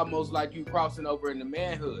 it's almost like you crossing over into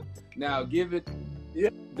manhood. Now,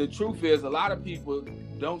 the truth is a lot of people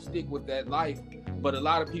don't stick with that life, but a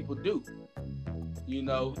lot of people do. And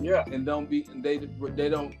they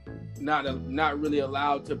don't not really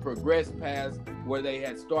allowed to progress past where they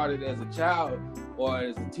had started as a child or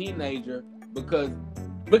as a teenager, because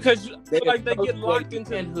they get locked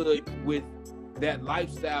into manhood with that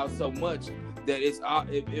lifestyle so much that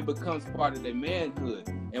it becomes part of their manhood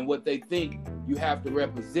and what they think you have to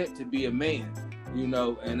represent to be a man. And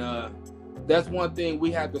that's one thing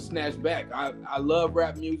we have to snatch back. I love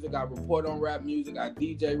rap music. I report on rap music. I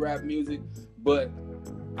DJ rap music. But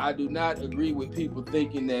I do not agree with people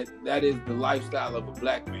thinking that is the lifestyle of a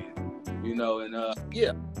black man,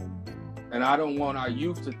 And I don't want our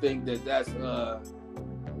youth to think that that's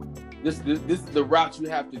this is the route you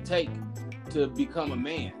have to take to become a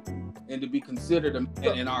man and to be considered a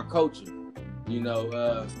man in our culture,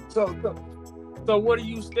 So where do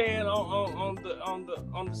you stand on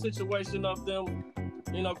the situation of them?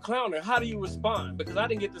 Clowning, how do you respond? Because I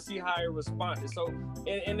didn't get to see how he responded. So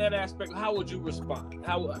in that aspect, how would you respond?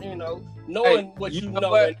 How, knowing what you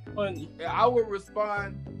know. I would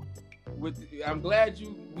respond with, I'm glad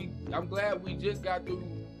we just got through,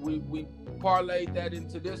 we parlayed that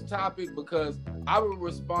into this topic, because I would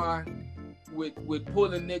respond with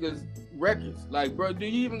pulling niggas records. Like, bro, do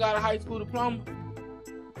you even got a high school diploma?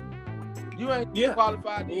 You ain't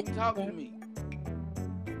qualified to even talk to me.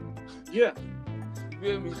 Yeah.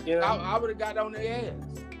 Feel me? I would have got on their ass.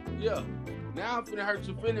 Yeah. Now I'm finna hurt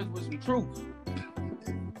your feelings with some truth.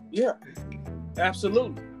 Yeah.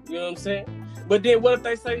 Absolutely. You know what I'm saying? But then what if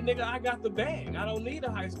they say, nigga, I got the bag. I don't need a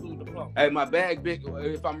high school diploma. Hey, my bag big.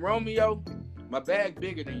 If I'm Romeo, my bag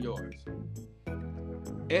bigger than yours.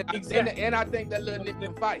 And I think that little nigga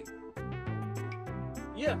can fight.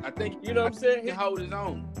 Yeah. I think what I'm saying? He can hold his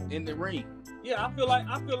own in the ring. Yeah, I feel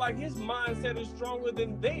like his mindset is stronger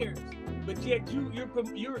than theirs. But yet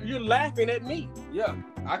you're laughing at me. Yeah,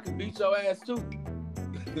 I can beat your ass too.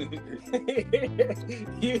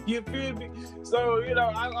 you feel me? So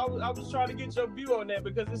I was trying to get your view on that,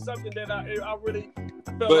 because it's something that I really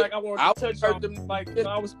felt like I wanted to touch on.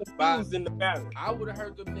 I was confused in the battle. I would have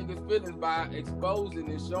hurt them niggas' feelings by exposing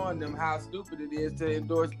and showing them how stupid it is to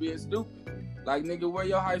endorse being stupid. Like, nigga, where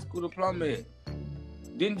your high school diploma at?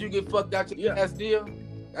 Didn't you get fucked out your ass deal?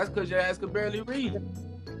 That's because your ass could barely read.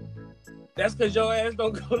 That's because your ass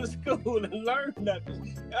don't go to school and learn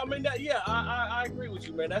nothing. I mean, I agree with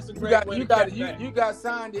you, man. That's a great way to you got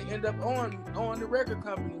signed to end up on the record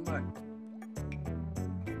company money.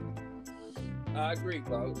 I agree,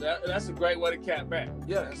 bro. That's a great way to cap back.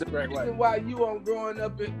 Yeah, that's a great way. The reason why you on growing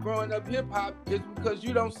up hip hop is because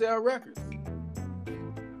you don't sell records.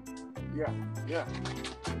 Yeah.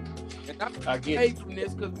 And I paid from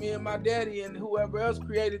this because me and my daddy and whoever else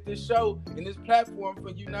created this show and this platform for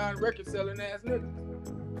you non-record selling ass niggas.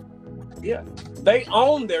 Yeah. They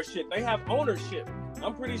own their shit. They have ownership.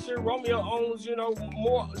 I'm pretty sure Romeo owns,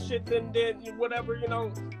 more shit than whatever,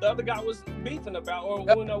 the other guy was beefing about, or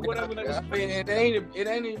whatever they was. I mean, it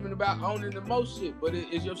ain't even about owning the most shit, but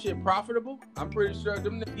is your shit profitable? I'm pretty sure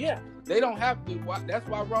them. Yeah, they don't have to. That's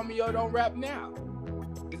why Romeo don't rap now.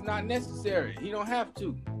 It's not necessary. He don't have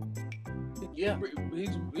to. Yeah,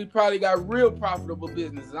 he probably got real profitable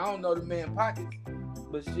business. I don't know the man pockets.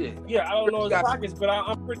 But shit. Yeah, I don't know his pockets, but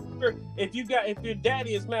I'm pretty sure if your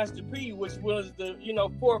daddy is Master P, which was the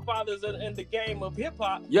forefathers in the game of hip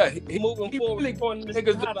hop. Yeah, he moving forward, really,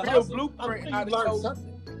 niggas the real blueprint how to go.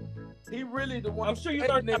 Something. He really the one. I'm sure you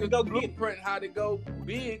learned how to go blueprint how to go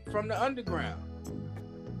big from the underground.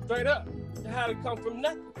 Straight up, how to come from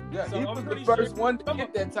nothing. Yeah, so he was the first one to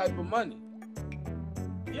get that type of money.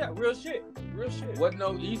 Yeah, real shit. Real shit. Wasn't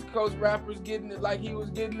no East Coast rappers getting it like he was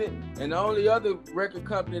getting it. And the only other record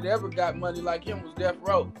company that ever got money like him was Death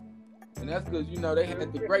Row. And that's because, they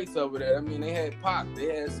had the greats over there. I mean, they had Pac,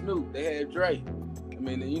 they had Snoop, they had Dre. I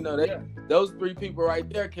mean, those three people right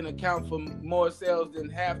there can account for more sales than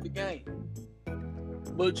half the game.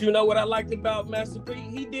 But you know what I liked about Master P?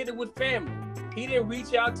 He did it with family. He didn't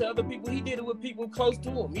reach out to other people. He did it with people close to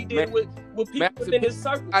him. He did it with people within his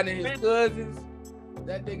circle. And his cousins.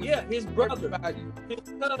 That nigga, his brother, his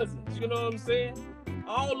cousins, you know what I'm saying?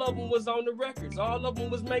 All of them was on the records. All of them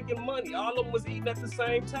was making money. All of them was eating at the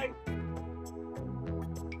same table.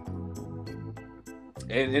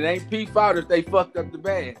 And it ain't P fault if they fucked up the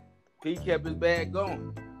bag. P kept his bag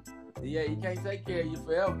going. Yeah, you can't take care of you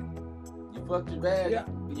forever. You fucked your bag. Yeah.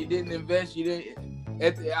 You didn't invest. You didn't.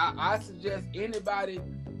 I suggest anybody,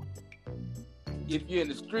 if you're in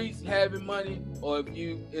the streets having money, or if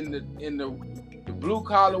you in the blue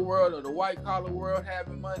collar world or the white collar world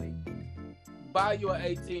having money, buy your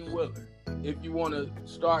 18-wheeler if you want to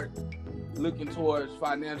start looking towards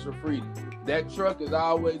financial freedom. That truck is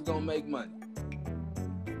always gonna make money.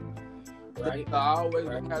 Right? I always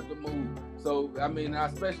have to move. So I mean, I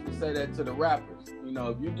especially say that to the rappers.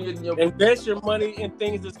 If you getting your invest your money in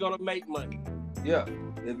things that's gonna make money. Yeah.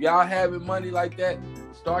 If y'all having money like that,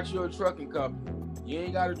 start your trucking company. You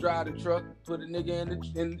ain't gotta drive the truck. Put a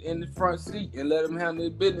nigga in the front seat and let him handle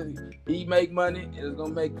his business. He make money, and it's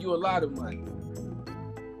gonna make you a lot of money.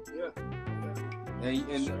 Yeah.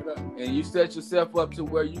 And you set yourself up to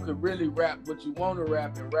where you can really rap what you want to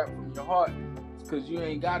rap and rap from your heart, because you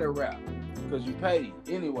ain't gotta rap because you paid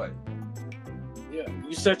anyway. Yeah.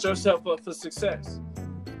 You set yourself up for success.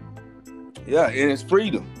 Yeah, and it's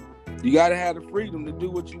freedom. You gotta have the freedom to do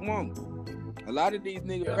what you want. A lot of these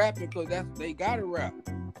niggas rapping because they gotta rap.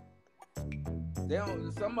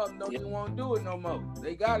 Some of them don't even want to do it no more.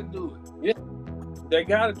 They gotta do it. Yeah, they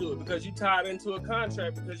gotta do it because you tied into a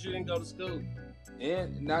contract because you didn't go to school.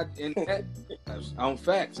 And that's on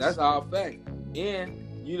facts. That's all facts.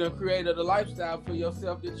 And you done created a lifestyle for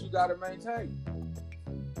yourself that you gotta maintain.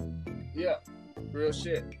 Yeah, real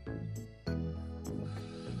shit.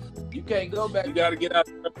 You can't go back. You gotta get out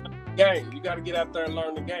there and learn the game. You gotta get out there and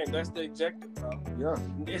learn the game. That's the objective, bro. Yeah.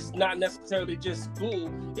 It's not necessarily just school.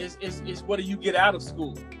 It's what do you get out of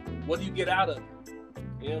school? What do you get out of it?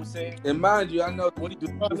 You know what I'm saying? And mind you, I know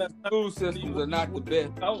school systems are not the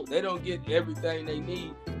best. They don't get everything they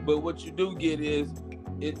need, but what you do get is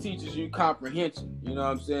it teaches you comprehension. You know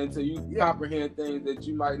what I'm saying? So you comprehend things that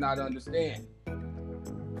you might not understand.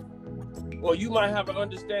 Or you might have an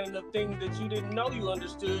understanding of things that you didn't know you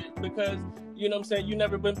understood because, you know what I'm saying, you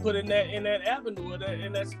never been put in that avenue or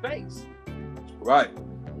in that space. Right.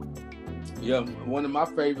 Yeah, one of my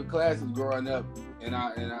favorite classes growing up, and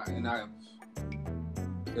I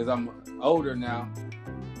as I'm older now,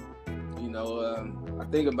 I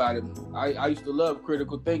think about it. I used to love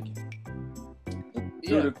critical thinking.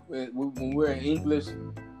 When we're in English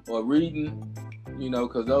or reading,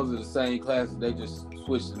 because those are the same classes. They just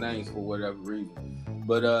switch the names for whatever reason.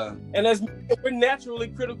 But and as men, we're naturally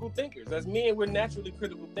critical thinkers. As men, we're naturally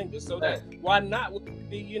critical thinkers. So that why not would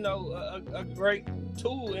be a great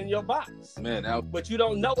tool in your box, man. But you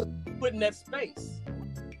don't know it, put in that space.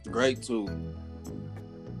 Great tool.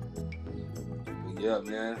 Yeah,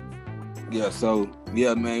 man. Yeah, so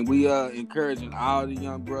yeah, man. We encouraging all the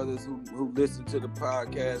young brothers who listen to the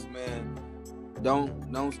podcast, man.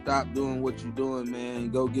 Don't stop doing what you're doing, man.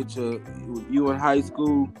 Go get you in high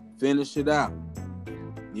school, finish it out.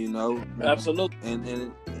 Absolutely.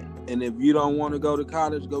 And if you don't want to go to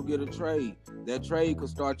college, go get a trade. That trade could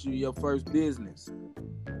start you your first business.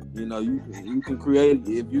 You can create,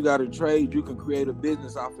 if you got a trade, you can create a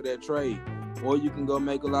business off of that trade. Or you can go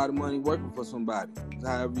make a lot of money working for somebody.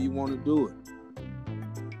 However you want to do it.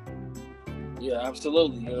 Yeah,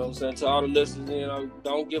 absolutely. You know what I'm saying? To all the listeners,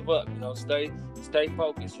 don't give up. Stay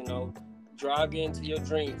focused. drive you into your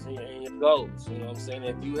dreams and your goals. You know what I'm saying?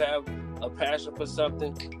 If you have a passion for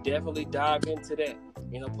something, definitely dive into that.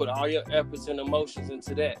 Put all your efforts and emotions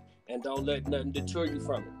into that, and don't let nothing deter you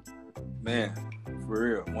from it. Man, for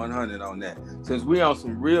real, 100 on that. Since we on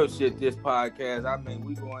some real shit this podcast, I mean,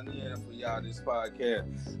 we going in for y'all this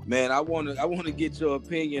podcast. Man, I wanna get your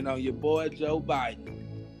opinion on your boy Joe Biden.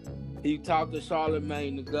 He talked to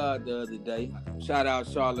Charlamagne the God the other day. Shout out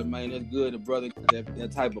Charlamagne. That's good. The brother got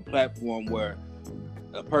that type of platform where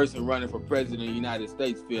a person running for president of the United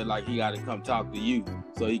States feel like he got to come talk to you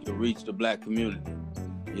so he can reach the black community.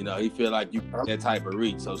 He feel like you that type of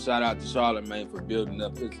reach. So shout out to Charlamagne for building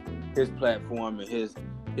up his platform and his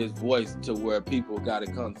voice to where people got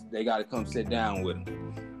to come sit down with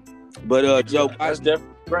him. But Joe Biden,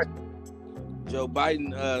 right. Joe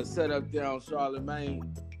Biden set up there on Charlamagne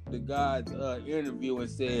the God's interview and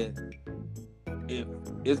said, if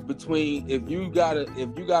you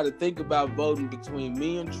gotta think about voting between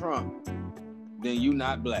me and Trump, then you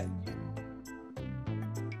not black.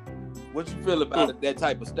 What you feel about that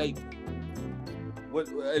type of statement? What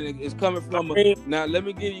it's coming from? Now let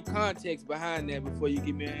me give you context behind that before you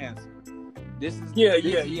give me an answer. This is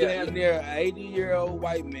damn near an 80-year-old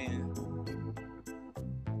white man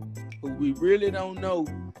who we really don't know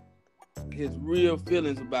his real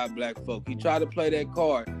feelings about black folk. He tried to play that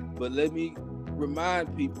card, but let me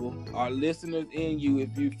remind people, our listeners and you,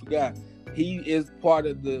 if you forgot, he is part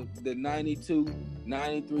of the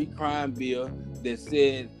 92-93 crime bill that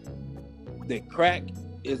said that crack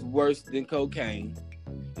is worse than cocaine,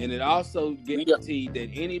 and it also guaranteed that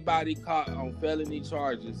anybody caught on felony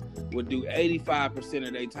charges would do 85%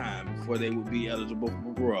 of their time before they would be eligible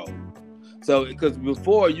for parole. So, because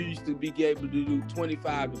before you used to be able to do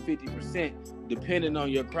 25 to 50% depending on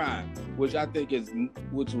your crime, which I think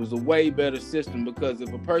which was a way better system, because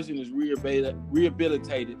if a person is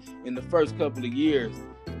rehabilitated in the first couple of years,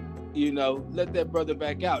 let that brother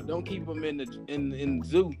back out. Don't keep him in the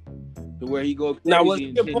zoo to where he go crazy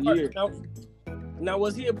in 10 years. Now,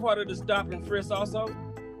 was he a part of the stop and frisk also?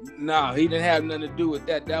 No, he didn't have nothing to do with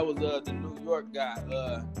that. That was the New York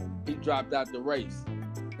guy. He dropped out the race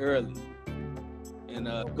early and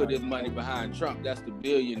put his money behind Trump. That's the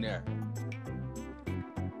billionaire.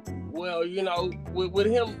 Well, with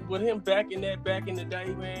him back in the day,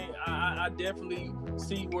 man, I definitely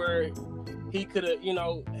see where he could have,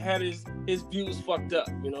 had his views fucked up.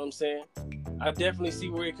 You know what I'm saying? I definitely see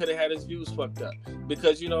where he could have had his views fucked up,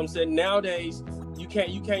 because nowadays you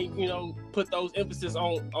can't put those emphasis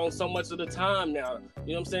on so much of the time now.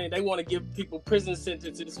 You know what I'm saying? They want to give people prison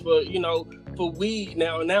sentences for weed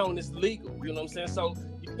now, and it's legal. You know what I'm saying? So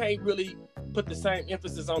you can't really put the same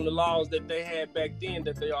emphasis on the laws that they had back then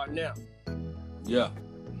that they are now. Yeah,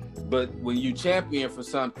 but when you champion for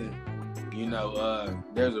something,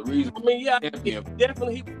 there's a reason. I mean, yeah, he was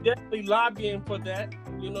definitely lobbying for that.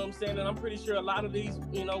 You know what I'm saying? And I'm pretty sure a lot of these,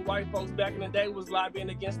 white folks back in the day was lobbying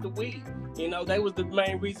against the weed. They was the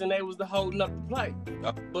main reason they was holding up the play.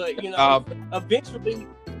 But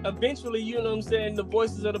eventually, you know what I'm saying, the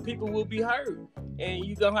voices of the people will be heard, and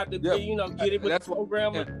you gonna have to, get it with the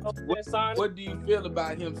program. What do you feel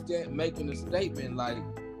about him making a statement like,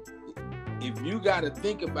 if you got to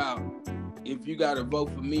think about if you got to vote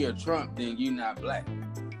for me or Trump, then you not black?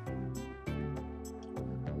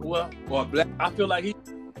 Well, or black. I feel like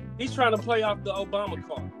he's trying to play off the Obama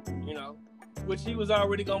card, which he was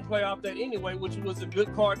already gonna play off that anyway, which was a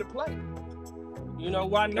good card to play.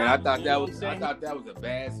 Why not? And I thought that was a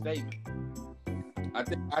bad statement. I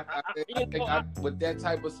think with that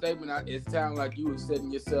type of statement, it sounds like you were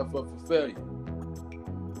setting yourself up for failure.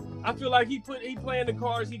 I feel like he playing the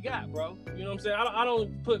cards he got, bro. You know what I'm saying? I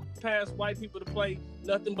don't put past white people to play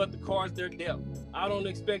nothing but the cards they're dealt. I don't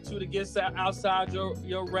expect you to get outside your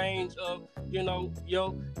range of,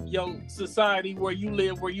 your society where you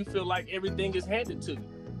live, where you feel like everything is handed to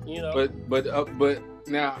you. But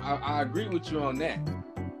now I agree with you on that.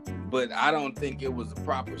 But I don't think it was a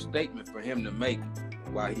proper statement for him to make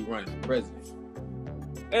while he runs for president.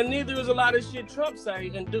 And neither is a lot of shit Trump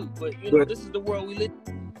say and do. But this is the world we live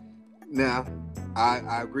in. Now,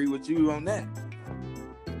 I agree with you on that.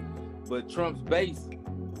 But Trump's base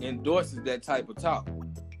endorses that type of talk,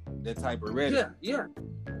 that type of rhetoric.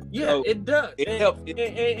 Yeah, so it does. It helps.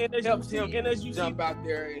 It helps him. And as you jump out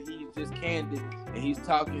there and he's just candid and he's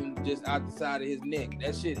talking just out the side of his neck,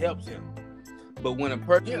 that shit helps him. But when a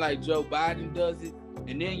person like Joe Biden does it,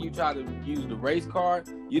 and then you try to use the race card,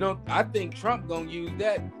 I think Trump gonna use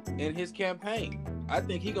that in his campaign. I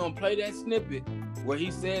think he gonna play that snippet where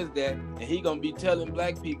he says that, and he gonna be telling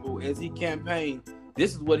black people as he campaign,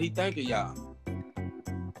 this is what he think of y'all.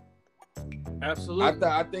 Absolutely.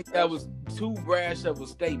 I think that was too brash of a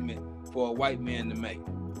statement for a white man to make.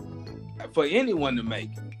 For anyone to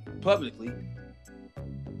make publicly.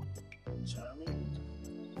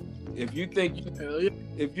 If you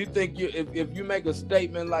make a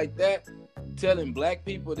statement like that, telling black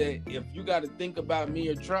people that if you got to think about me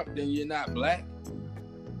or Trump, then you're not black.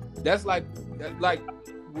 That's like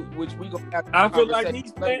which we gonna have. I feel like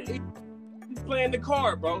he's playing the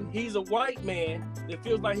card, bro. He's a white man that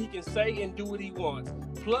feels like he can say and do what he wants.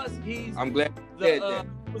 Plus, I'm glad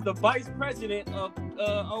was the vice president of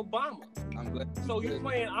Obama. I'm glad. So you're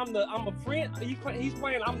playing. I'm a friend. He's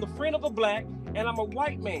playing. I'm the friend of a black, and I'm a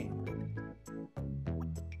white man.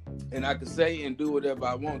 And I can say and do whatever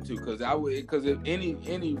I want to, because if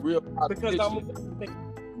any real politician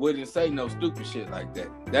wouldn't say no stupid shit like that.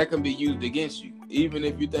 That can be used against you, even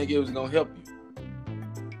if you think it was gonna help you.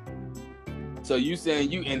 So you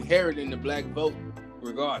saying you inheriting the black vote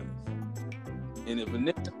regardless. And if a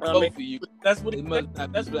nigga vote for you, that's what he's saying.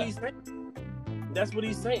 That's what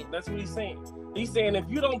he's saying. He's saying if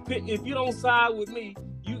you don't side with me,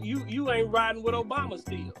 you ain't riding with Obama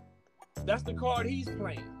still. That's the card he's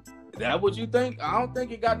playing. That what you think? I don't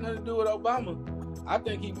think it got nothing to do with Obama. I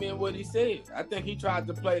think he meant what he said. I think he tried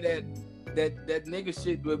to play that nigga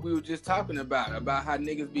shit that we were just talking about how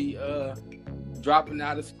niggas be dropping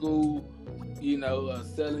out of school,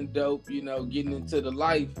 selling dope, getting into the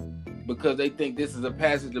life because they think this is a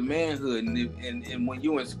passage of manhood. And when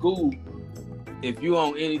you in school, if you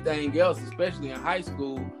on anything else, especially in high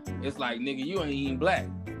school, it's like, nigga, you ain't even black.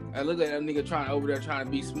 I look at that nigga trying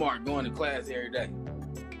to be smart, going to class every day.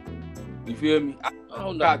 You feel me? I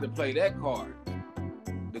don't know how to play that card.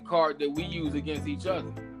 The card that we use against each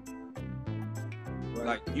other. Right.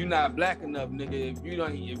 Like, you not black enough, nigga. If you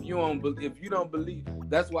don't believe,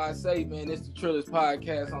 that's why I say, man, it's the trillest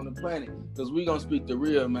podcast on the planet. Because we gonna speak the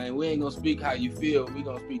real, man. We ain't gonna speak how you feel. We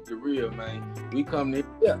gonna speak the real, man. We come here,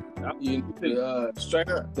 straight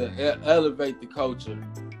up to elevate the culture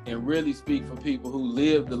and really speak for people who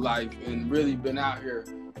live the life and really been out here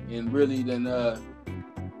and really done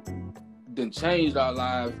changed our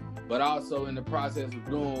lives. But also in the process of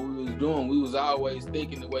doing what we was doing, we was always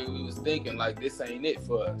thinking the way we was thinking, like this ain't it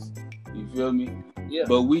for us. You feel me? Yeah.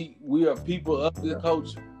 But we are people of the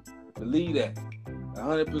culture. Believe that.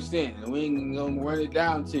 100%. And we ain't gonna run it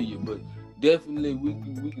down to you. But definitely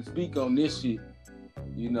we can speak on this shit.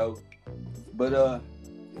 But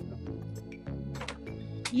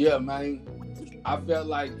yeah, man. I felt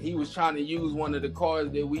like he was trying to use one of the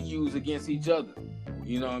cards that we use against each other.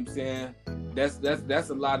 You know what I'm saying? That's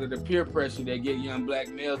a lot of the peer pressure that get young black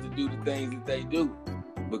males to do the things that they do,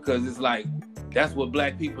 because it's like that's what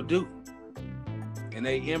black people do, and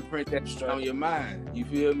they imprint that shit on your mind. You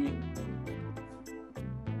feel me?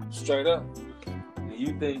 Straight up. And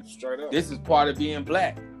you think straight up this is part of being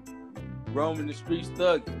black, roaming the streets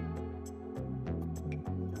thugging.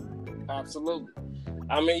 Absolutely.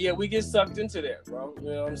 I mean, yeah, we get sucked into that, bro. You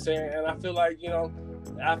know what I'm saying? And I feel like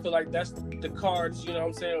that's the cards, you know what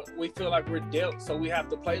I'm saying? We feel like we're dealt, so we have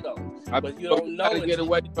to play those. But you don't know. To get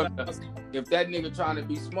away from if that nigga trying to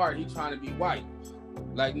be smart, he trying to be white.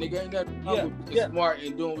 Like, nigga, ain't nothing wrong with being smart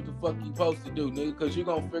and doing what the fuck you supposed to do, nigga, because you're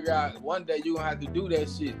going to figure out one day you're going to have to do that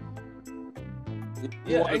shit.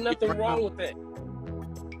 Yeah, ain't nothing wrong with that.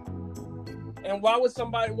 And why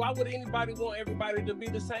would anybody want everybody to be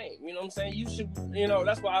the same? You know what I'm saying? You should,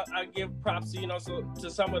 that's why I give props to,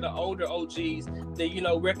 to some of the older OGs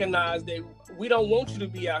that, recognize that we don't want you to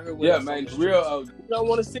be out here with us. Yeah, man, real OG. We don't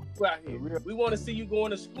want to see you out here. We want to see you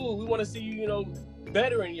going to school. We want to see you,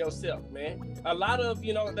 bettering yourself, man. A lot of,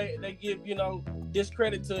 they give,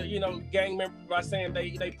 discredit to, gang members by saying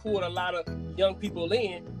they pulled a lot of young people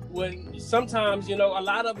in, when sometimes, a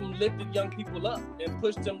lot of them lifted young people up and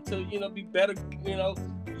pushed them to, be better,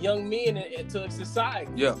 young men into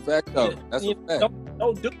society. Yeah, fact though. That's a fact.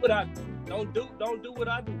 Don't do what I do. Don't do what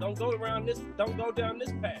I do. Don't go down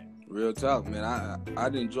this path. Real talk, man. I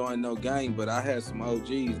didn't join no gang, but I had some OGs,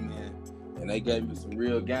 man, and they gave me some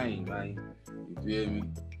real game, man. You feel me?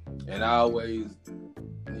 And I always,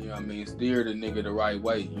 steered a nigga the right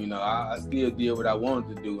way. I still did what I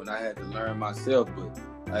wanted to do, and I had to learn myself. But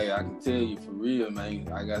hey, I can tell you for real, man.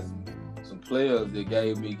 I got some players that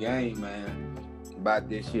gave me game, man, about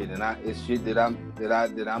this shit, and it's shit that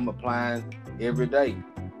I'm applying every day.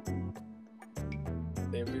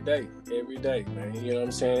 Every day, man. You know what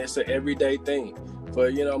I'm saying? It's an everyday thing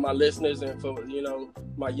for my listeners and for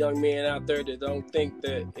my young men out there that don't think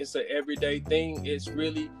that it's an everyday thing. It's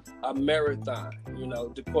really a marathon.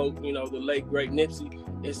 To quote the late great Nipsey,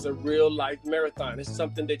 it's a real life marathon. It's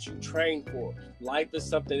something that you train for. Life is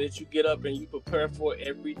something that you get up and you prepare for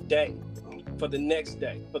every day. for the next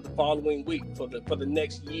day, for the following week, for the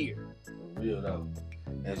next year. For real though.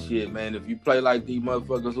 And shit, man, if you play like these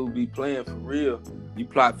motherfuckers who be playing for real, you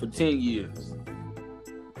plot for 10 years.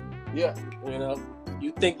 Yeah, you know,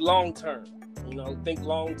 you think long term. You know, think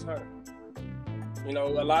long term. You know,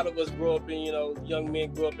 a lot of us grow up in, you know, young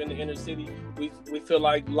men grow up in the inner city. We feel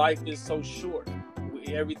like life is so short.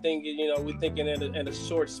 Everything, you know, we're thinking in a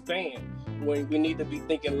short span when we need to be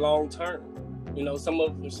thinking long term. You know, some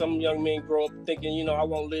young men grow up thinking, you know, I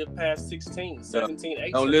won't live past 16, 17,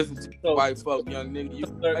 18. Don't listen to white folk, young nigga.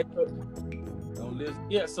 Don't listen.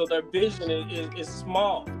 Yeah, so their vision is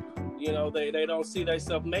small. You know, they don't see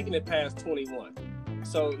themselves making it past 21.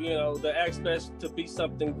 So, you know, the aspect to be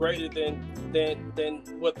something greater than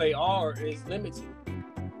what they are is limited.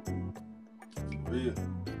 Real.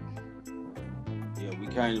 Yeah, we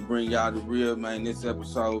came to bring y'all the real, man. This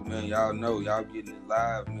episode, man, y'all know y'all getting it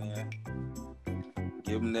live, man.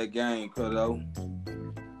 Give them that game, Cuddo.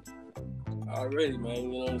 Already,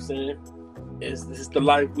 man. You know what I'm saying? It's the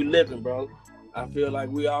life we living, bro. I feel like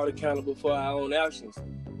we all accountable for our own actions.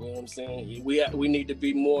 You know what I'm saying? We need to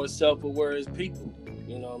be more self-aware as people.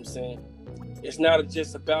 You know what I'm saying? It's not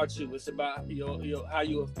just about you. It's about your how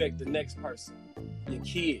you affect the next person, your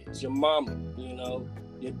kids, your mama, you know,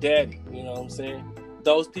 your daddy. You know what I'm saying?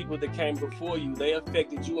 Those people that came before you, they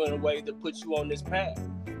affected you in a way to put you on this path.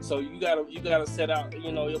 So you gotta set out,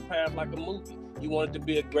 you know, your path like a movie. You want it to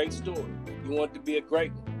be a great story. You want it to be a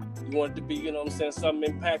great one. You want it to be, you know what I'm saying,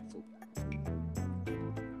 something impactful.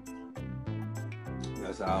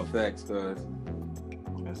 That's all facts, cuz.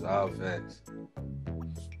 That's all facts.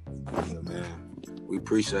 Yeah, man. We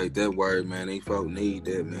appreciate that word, man. These folk need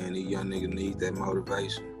that, man. These young niggas need that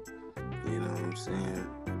motivation. You know what I'm saying?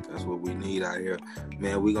 That's what we need out here.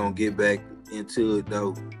 Man, we gonna get back into it,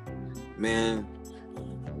 though. Man,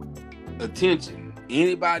 attention.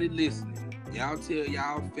 Anybody listening, y'all tell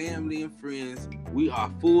y'all family and friends we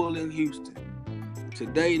are full in Houston.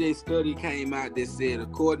 Today, this study came out that said,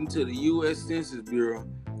 according to the U.S. Census Bureau,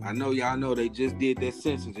 I know y'all know they just did that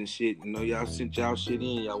census and shit. You know, y'all sent y'all shit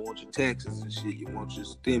in. Y'all want your taxes and shit. You want your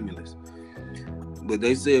stimulus. But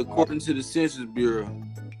they say, according to the Census Bureau,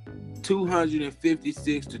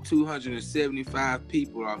 256 to 275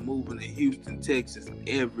 people are moving to Houston, Texas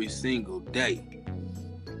every single day.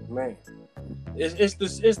 Man, it's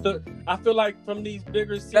the I feel like from these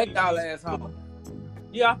bigger cities. Take y'all ass home.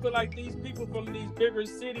 Yeah, I feel like these people from these bigger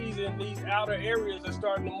cities and these outer areas are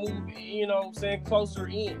starting to move, you know what I'm saying, closer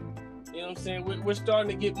in. You know what I'm saying? We're starting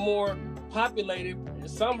to get more populated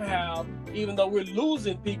somehow, even though we're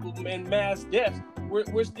losing people in mass deaths.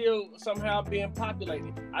 We're still somehow being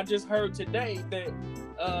populated. I just heard today that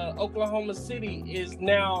Oklahoma City is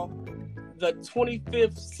now the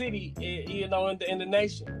 25th city, you know, in the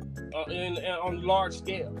nation, on a large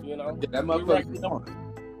scale. You know, yeah, that motherfucker's growing.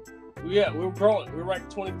 Yeah, we're growing. We're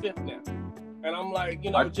ranked 25th now, and I'm like, you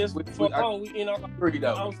know, just for fun, you know,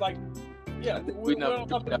 I was like, yeah, we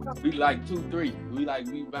like 2-3.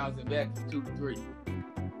 We bouncing back to 2 to 3.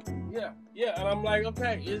 Yeah, and I'm like,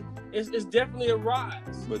 okay, it's definitely a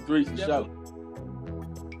rise. But 3's for sure.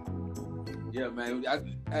 Yeah, man.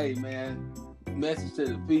 Hey, man. Message to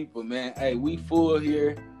the people, man. Hey, we full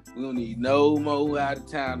here. We don't need no more out of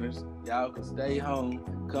towners. Y'all can stay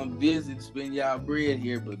home. Come visit, spend y'all bread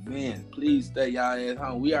here. But man, please stay y'all at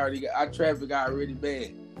home. We already got our traffic already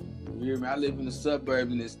bad. You hear me? I live in the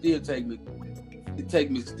suburbs and it take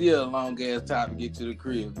me still a long ass time to get to the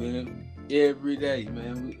crib, man. Every day,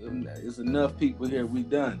 man. It's enough people here. We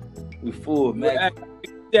done. We full, man.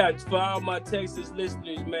 Yeah, for all my Texas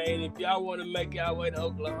listeners, man, if y'all want to make y'all way to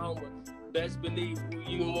Oklahoma, best believe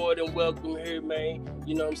you more than welcome here, man.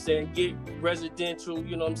 You know what I'm saying? Get residential,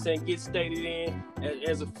 you know what I'm saying? Get stated in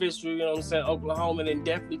as official, you know what I'm saying? Oklahoma, and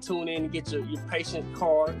definitely tune in and get your patient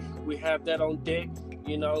card. We have that on deck,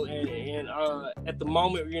 you know, and at the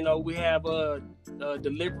moment, you know, we have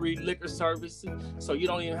delivery liquor service, so you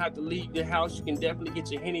don't even have to leave the house. You can definitely get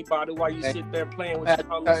your Henny bottle while you sit there playing with your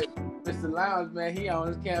homies. Mr. Lounge, man, he on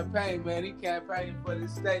his campaign, man. He campaigning for the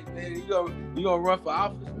state, man. You gonna run for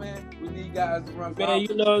office, man? We need guys to run for office. Man,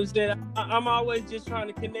 you know what I'm saying? I'm always just trying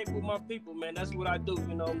to connect with my people, man. That's what I do,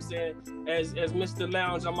 you know what I'm saying? As Mr.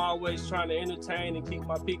 Lounge, I'm always trying to entertain and keep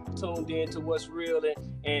my people tuned in to what's real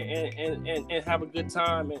and have a good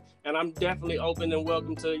time. And I'm definitely open and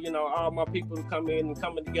welcome to, you know, all my people to come in and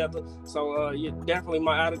coming together. So you're definitely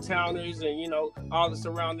my out-of-towners and, you know, all the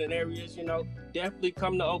surrounding areas, you know, definitely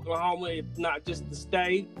come to Oklahoma, if not just to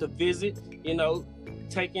stay, to visit, you know,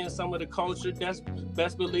 take in some of the culture. That's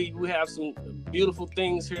best believe we have some beautiful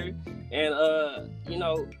things here. And, you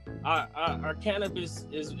know, our cannabis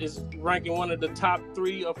is ranking one of the top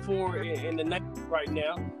 3 or 4 in the nation right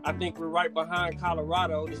now. I think we're right behind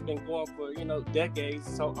Colorado. It's been going for decades,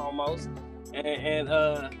 so almost. And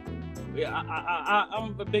I'm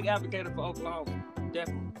a big advocate for Oklahoma,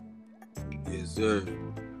 definitely. Yes, sir.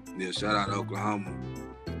 Yeah, shout out to Oklahoma,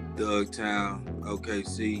 Dogtown,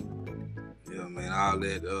 OKC. Yeah, man, all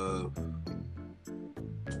that.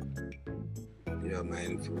 Yeah,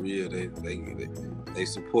 man, for real, they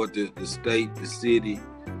support the state, the city.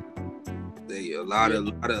 A lot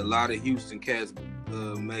of Houston cats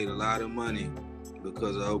made a lot of money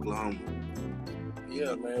because of Oklahoma.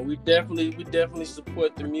 Yeah, man, we definitely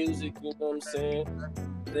support the music. You know what I'm saying?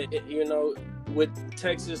 With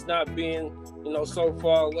Texas not being so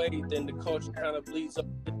far away, then the culture kind of bleeds up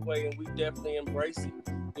this way, and we definitely embrace it.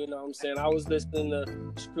 You know what I'm saying? I was listening to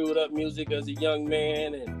screwed up music as a young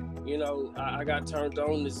man, and I got turned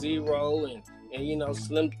on to Zero and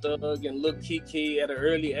Slim Thug and Lil Keke at an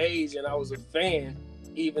early age, and I was a fan,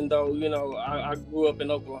 even though I grew up in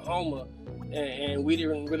Oklahoma, and we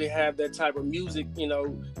didn't really have that type of music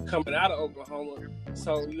coming out of Oklahoma.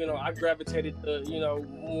 So I gravitated to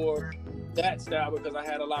more that style because I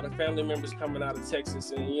had a lot of family members coming out of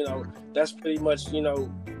Texas, and that's pretty much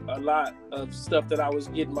a lot of stuff that I was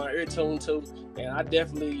getting my ear tuned to, and I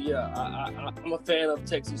definitely I'm a fan of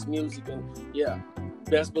Texas music, and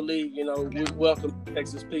best believe we welcome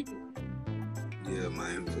Texas people. Yeah,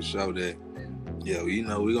 man, for sure that. Yeah, we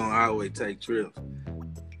gonna always take trips,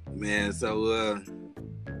 man. So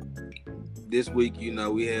this week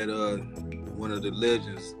we had one of the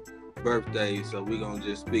legends' birthdays, so we're gonna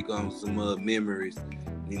just speak on some memories.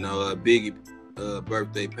 Biggie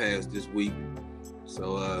birthday passed this week,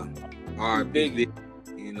 so R.I.P. Biggie,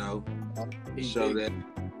 show that.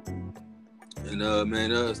 And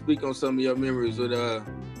man, speak on some of your memories with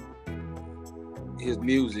his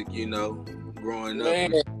music. Growing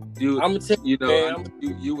man, up,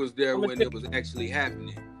 you was there when it was actually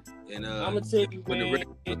happening. And I'm gonna tell you, when man, the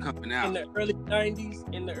records were coming out in the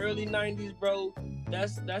early '90s, bro.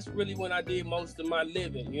 That's really when I did most of my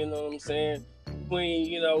living. You know what I'm saying?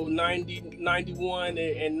 Between 90, 91,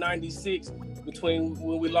 and 96, between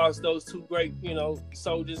when we lost those 2 great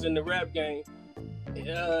soldiers in the rap game.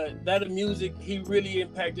 That music, he really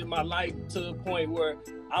impacted my life to the point where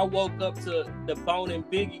I woke up to the Bone and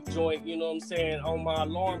Biggie joint, on my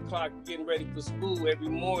alarm clock, getting ready for school every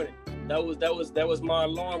morning. That was my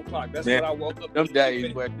alarm clock. That's what I woke up. Them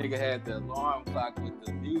days where nigga had the alarm clock with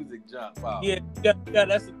the music jump off. Yeah,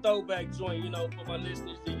 that's a throwback joint, for my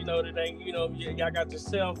listeners that ain't, y'all got your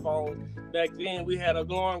cell phone. Back then we had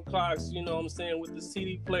alarm clocks, with the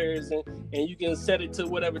CD players, and you can set it to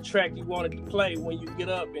whatever track you wanted to play when you get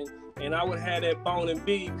up, and I would have that Bone and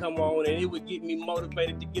Biggie come on, and it would get me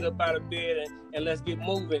motivated to get up out of bed and let's get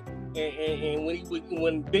moving. And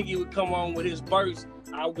when Biggie would come on with his verse,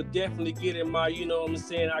 I would definitely get in my,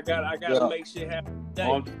 I gotta make shit happen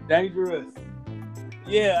today. Dangerous.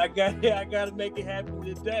 Yeah, I gotta make it happen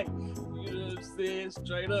today. You know what I'm saying?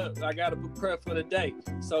 Straight up, I gotta prepare for the day.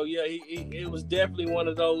 So yeah, he was definitely one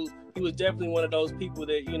of those. He was definitely one of those people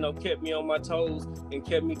that kept me on my toes and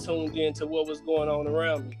kept me tuned in to what was going on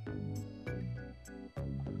around me.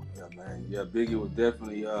 Yeah, man. Yeah, Biggie was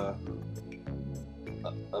definitely a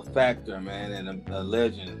factor, man, and a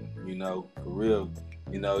legend. For real.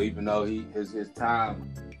 Even though his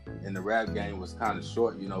time in the rap game was kind of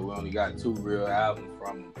short, we only got 2 real albums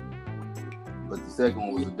from him. But the second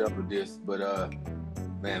one was a double disc. But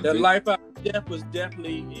man, the Life After Death was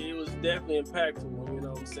definitely impactful. You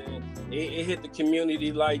know what I'm saying? It hit the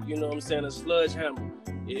community like a sludge hammer.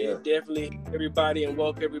 It definitely hit everybody and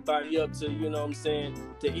woke everybody up to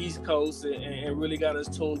the East Coast and really got us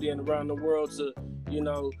tuned in around the world to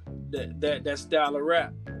that style of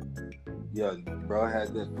rap. Yeah, bro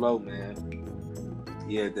had that flow, man.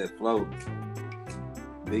 He had that flow.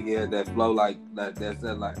 Biggie had that flow like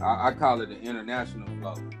I call it an international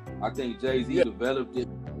flow. I think Jay-Z developed it.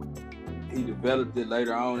 He developed it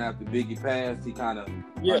later on after Biggie passed. He kind of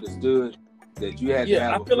understood that you had to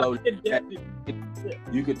have a flow.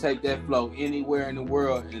 You could take that flow anywhere in the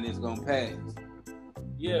world and it's gonna pass.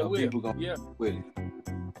 Yeah, people gonna with it.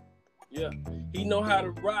 Yeah, he know how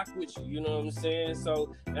to rock with you, you know what I'm saying?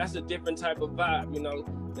 So that's a different type of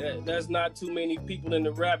vibe, There's not too many people in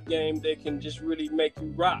the rap game that can just really make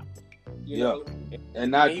you rock, you know?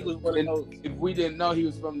 And he was one of those. If we didn't know he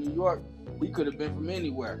was from New York, he could have been from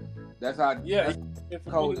anywhere. That's how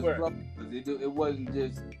cold his flow. It wasn't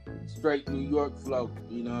just straight New York flow,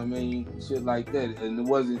 you know what I mean? Shit like that. And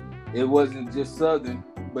it wasn't just Southern,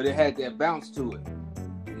 but it had that bounce to it.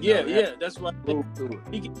 You Yeah, that's right. Move to it.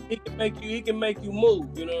 He can make you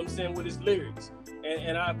move, you know what I'm saying, with his lyrics.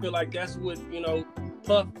 And I feel like that's what,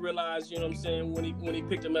 Puff realized, you know what I'm saying, when he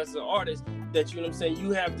picked him as an artist, that, you know what I'm saying,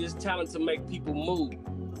 you have this talent to make people move.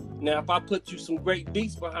 Now, if I put you some great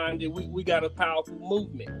beats behind it, we got a powerful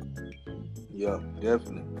movement. Yeah,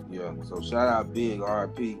 definitely. Yeah. So shout out Big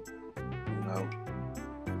RP,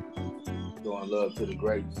 Throwing love to the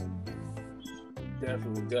greats.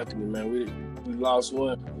 Definitely, man. We lost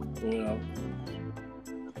one,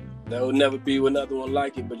 There will never be another one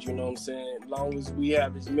like it, but you know what I'm saying? As long as we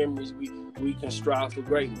have his memories, we can strive for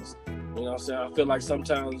greatness. You know what I'm saying? I feel like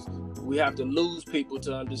sometimes we have to lose people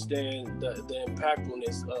to understand the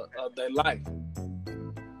impactfulness of their life.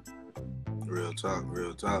 Real talk.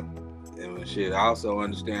 And shit, I also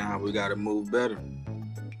understand how we got to move better.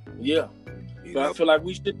 Yeah. But I feel like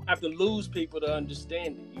we shouldn't have to lose people to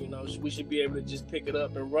understand it. We should be able to just pick it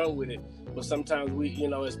up and run with it. But sometimes we,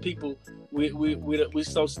 as people, we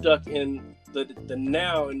so stuck in the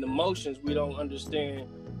now and the emotions, we don't understand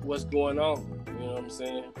what's going on. You know what I'm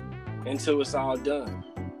saying? Until it's all done.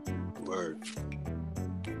 Word.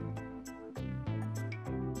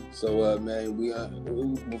 So, man,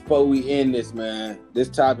 before we end this, man, this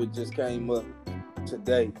topic just came up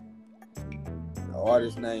today. The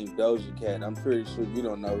artist named Doja Cat. I'm pretty sure you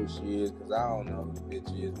don't know who she is, because I don't know who the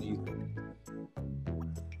bitch is either.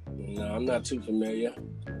 No, I'm not too familiar.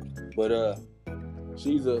 But I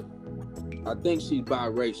think she's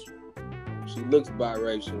biracial. She looks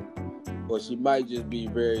biracial, or she might just be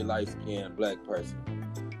very light-skinned black person.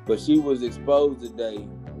 But she was exposed today.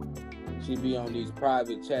 She be on these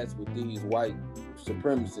private chats with these white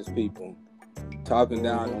supremacist people, talking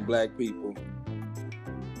down on black people,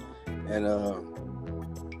 and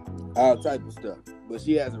all type of stuff. But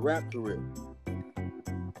she has a rap career.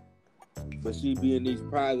 But she be in these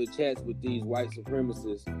private chats with these white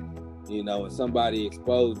supremacists, and somebody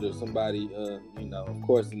exposed her, somebody, of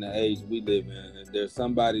course, in the age we live in, there's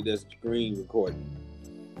somebody that's screen recording.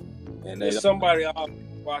 And there's somebody always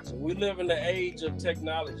watching. We live in the age of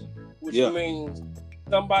technology, which means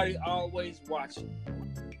somebody always watching.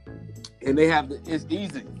 And they have it's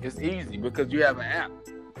easy because you have an app.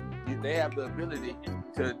 They have the ability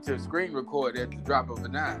to screen record at the drop of a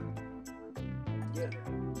dime. Yeah,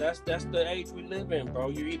 that's the age we live in, bro.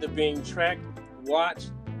 You're either being tracked,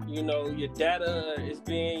 watched, your data is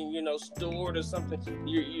being, stored or something.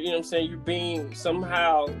 You know what I'm saying? You're being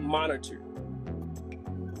somehow monitored.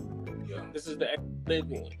 Yeah. This is the age we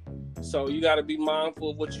live in. So you got to be mindful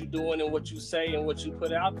of what you're doing and what you say and what you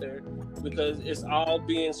put out there, because it's all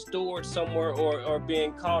being stored somewhere or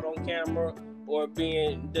being caught on camera, or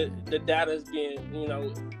being the data is being,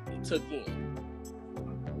 took in.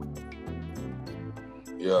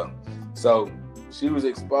 Yeah. So she was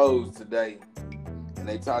exposed today, and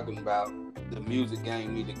they talking about the music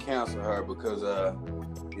game need to cancel her because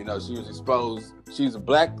she was exposed. She's a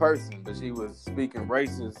black person, but she was speaking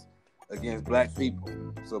racist against black people.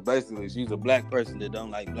 So basically, she's a black person that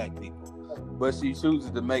don't like black people, but she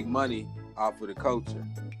chooses to make money off of the culture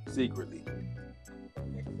secretly.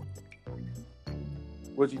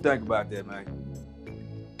 What you think about that, man?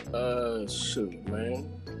 Shoot,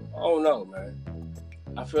 man. I don't know, man.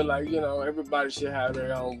 I feel like, everybody should have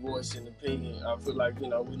their own voice and opinion. I feel like, we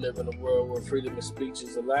live in a world where freedom of speech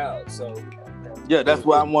is allowed. So, yeah, that's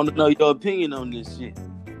why I want to know your opinion on this shit.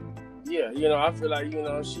 Yeah, I feel like,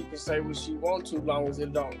 she can say what she wants to, as long as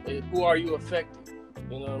it don't. Who are you affecting?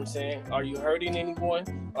 You know what I'm saying? Are you hurting anyone?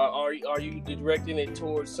 Are you directing it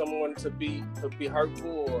towards someone to be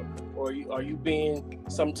hurtful, or are you being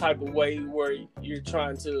some type of way where you're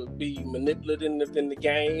trying to be manipulative in the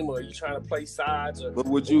game, or you're trying to play sides? But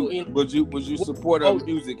would you support her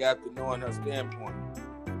music after knowing her standpoint?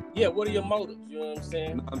 Yeah, what are your motives? You know what I'm saying?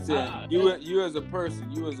 You know what I'm saying? You as a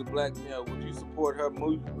person, you as a black male, would you support her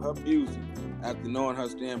music after knowing her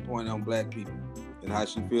standpoint on black people and how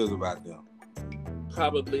she feels about them?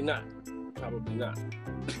 Probably not.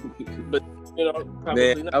 But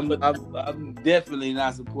probably not. I'm definitely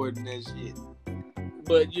not supporting that shit.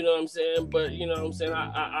 But you know what I'm saying?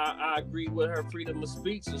 I agree with her freedom of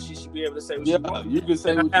speech, and she should be able to say what she wants. You can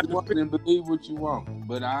say what you want and believe what you want,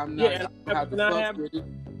 but I'm not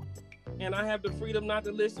and I have the freedom not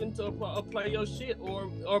to listen to or play your shit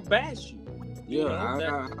or bash you.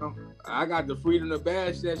 I got the freedom to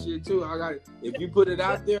bash that shit too. If you put it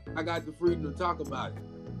out there, I got the freedom to talk about it.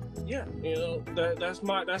 Yeah, that's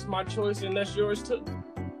my choice, and that's yours too.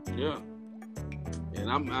 Yeah,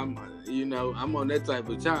 and I'm on that type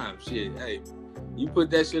of time. Shit, hey, you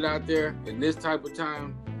put that shit out there in this type of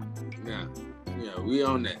time, we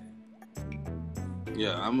on that.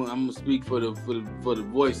 Yeah, I'm gonna speak for the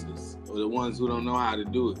voiceless, or the ones who don't know how to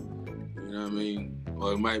do it. You know what I mean?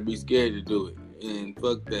 Or might be scared to do it. And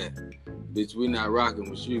fuck that, bitch. We not rocking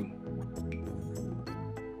with you.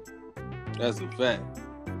 That's a fact.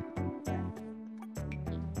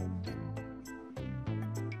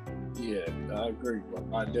 Yeah, I agree.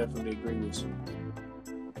 I definitely agree with you.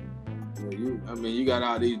 Yeah, you got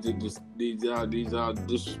all these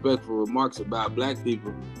disrespectful remarks about black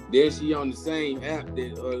people. There she on the same app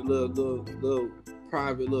that or little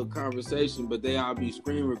private little conversation, but they all be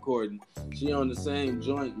screen recording. She on the same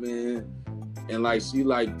joint, man, and like she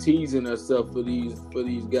like teasing herself for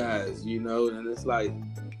these guys, you know, and it's like,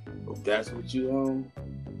 oh, that's what you on.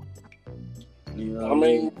 You know, I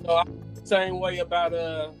mean, same way about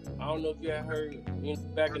I don't know if you had heard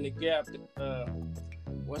back in the Gap.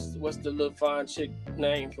 What's the little fine chick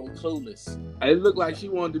name from Clueless? It looked like she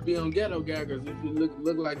wanted to be on Ghetto Gaggers. If you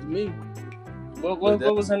look like to me. What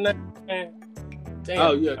was her name? Damn,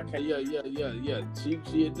 oh yeah.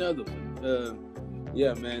 She another one.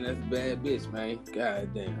 Yeah, man, that's a bad bitch, man.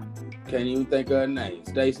 God damn, can't even think of her name.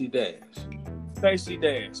 Stacey Dash. Stacey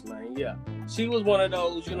Dash, man. Yeah, she was one of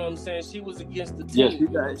those. You know what I'm saying? She was against the team.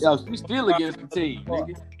 Yeah, she's still against the team,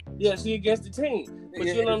 nigga. Yeah, she against the team. But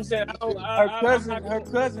you know what I'm saying? Her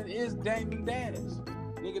cousin is Damon Dash.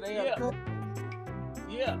 Nigga, they have cousins.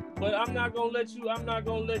 Yeah, but I'm not gonna let you,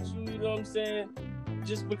 you know what I'm saying,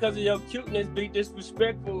 just because of your cuteness be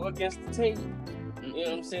disrespectful against the team. Mm-hmm. You know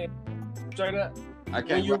what I'm saying? Straight up. I can't.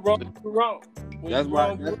 When you're wrong, you're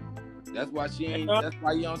wrong. That's why she ain't. That's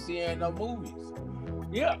why you don't see her in no movies.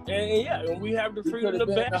 Yeah, and we have the freedom to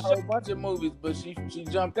bash a whole bunch of movies, but she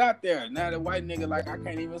jumped out there. Now the white nigga like, I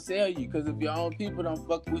can't even sell you, because if your own people don't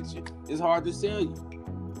fuck with you, it's hard to sell you.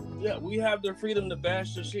 Yeah, we have the freedom to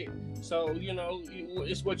bash the shit. So, you know,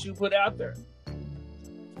 it's what you put out there.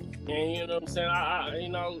 And you know what I'm saying?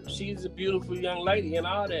 I she's a beautiful young lady and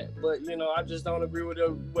all that, but you know, I just don't agree with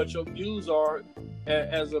what your views are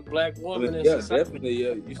as a black woman. Yeah, definitely.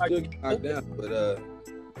 Yeah, you still get knocked down, but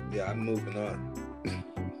yeah, I'm moving on.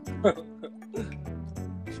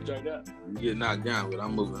 Straight up. You get knocked down, but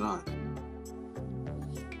I'm moving on.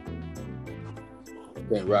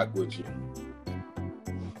 Can't rock with you.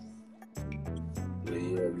 But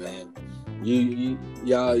yeah, man.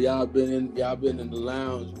 Y'all been in the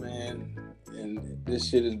lounge, man, and this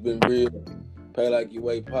shit has been real. Pay Like You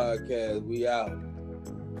Wait podcast. We out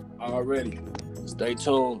already. Stay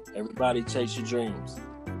tuned. Everybody chase your dreams.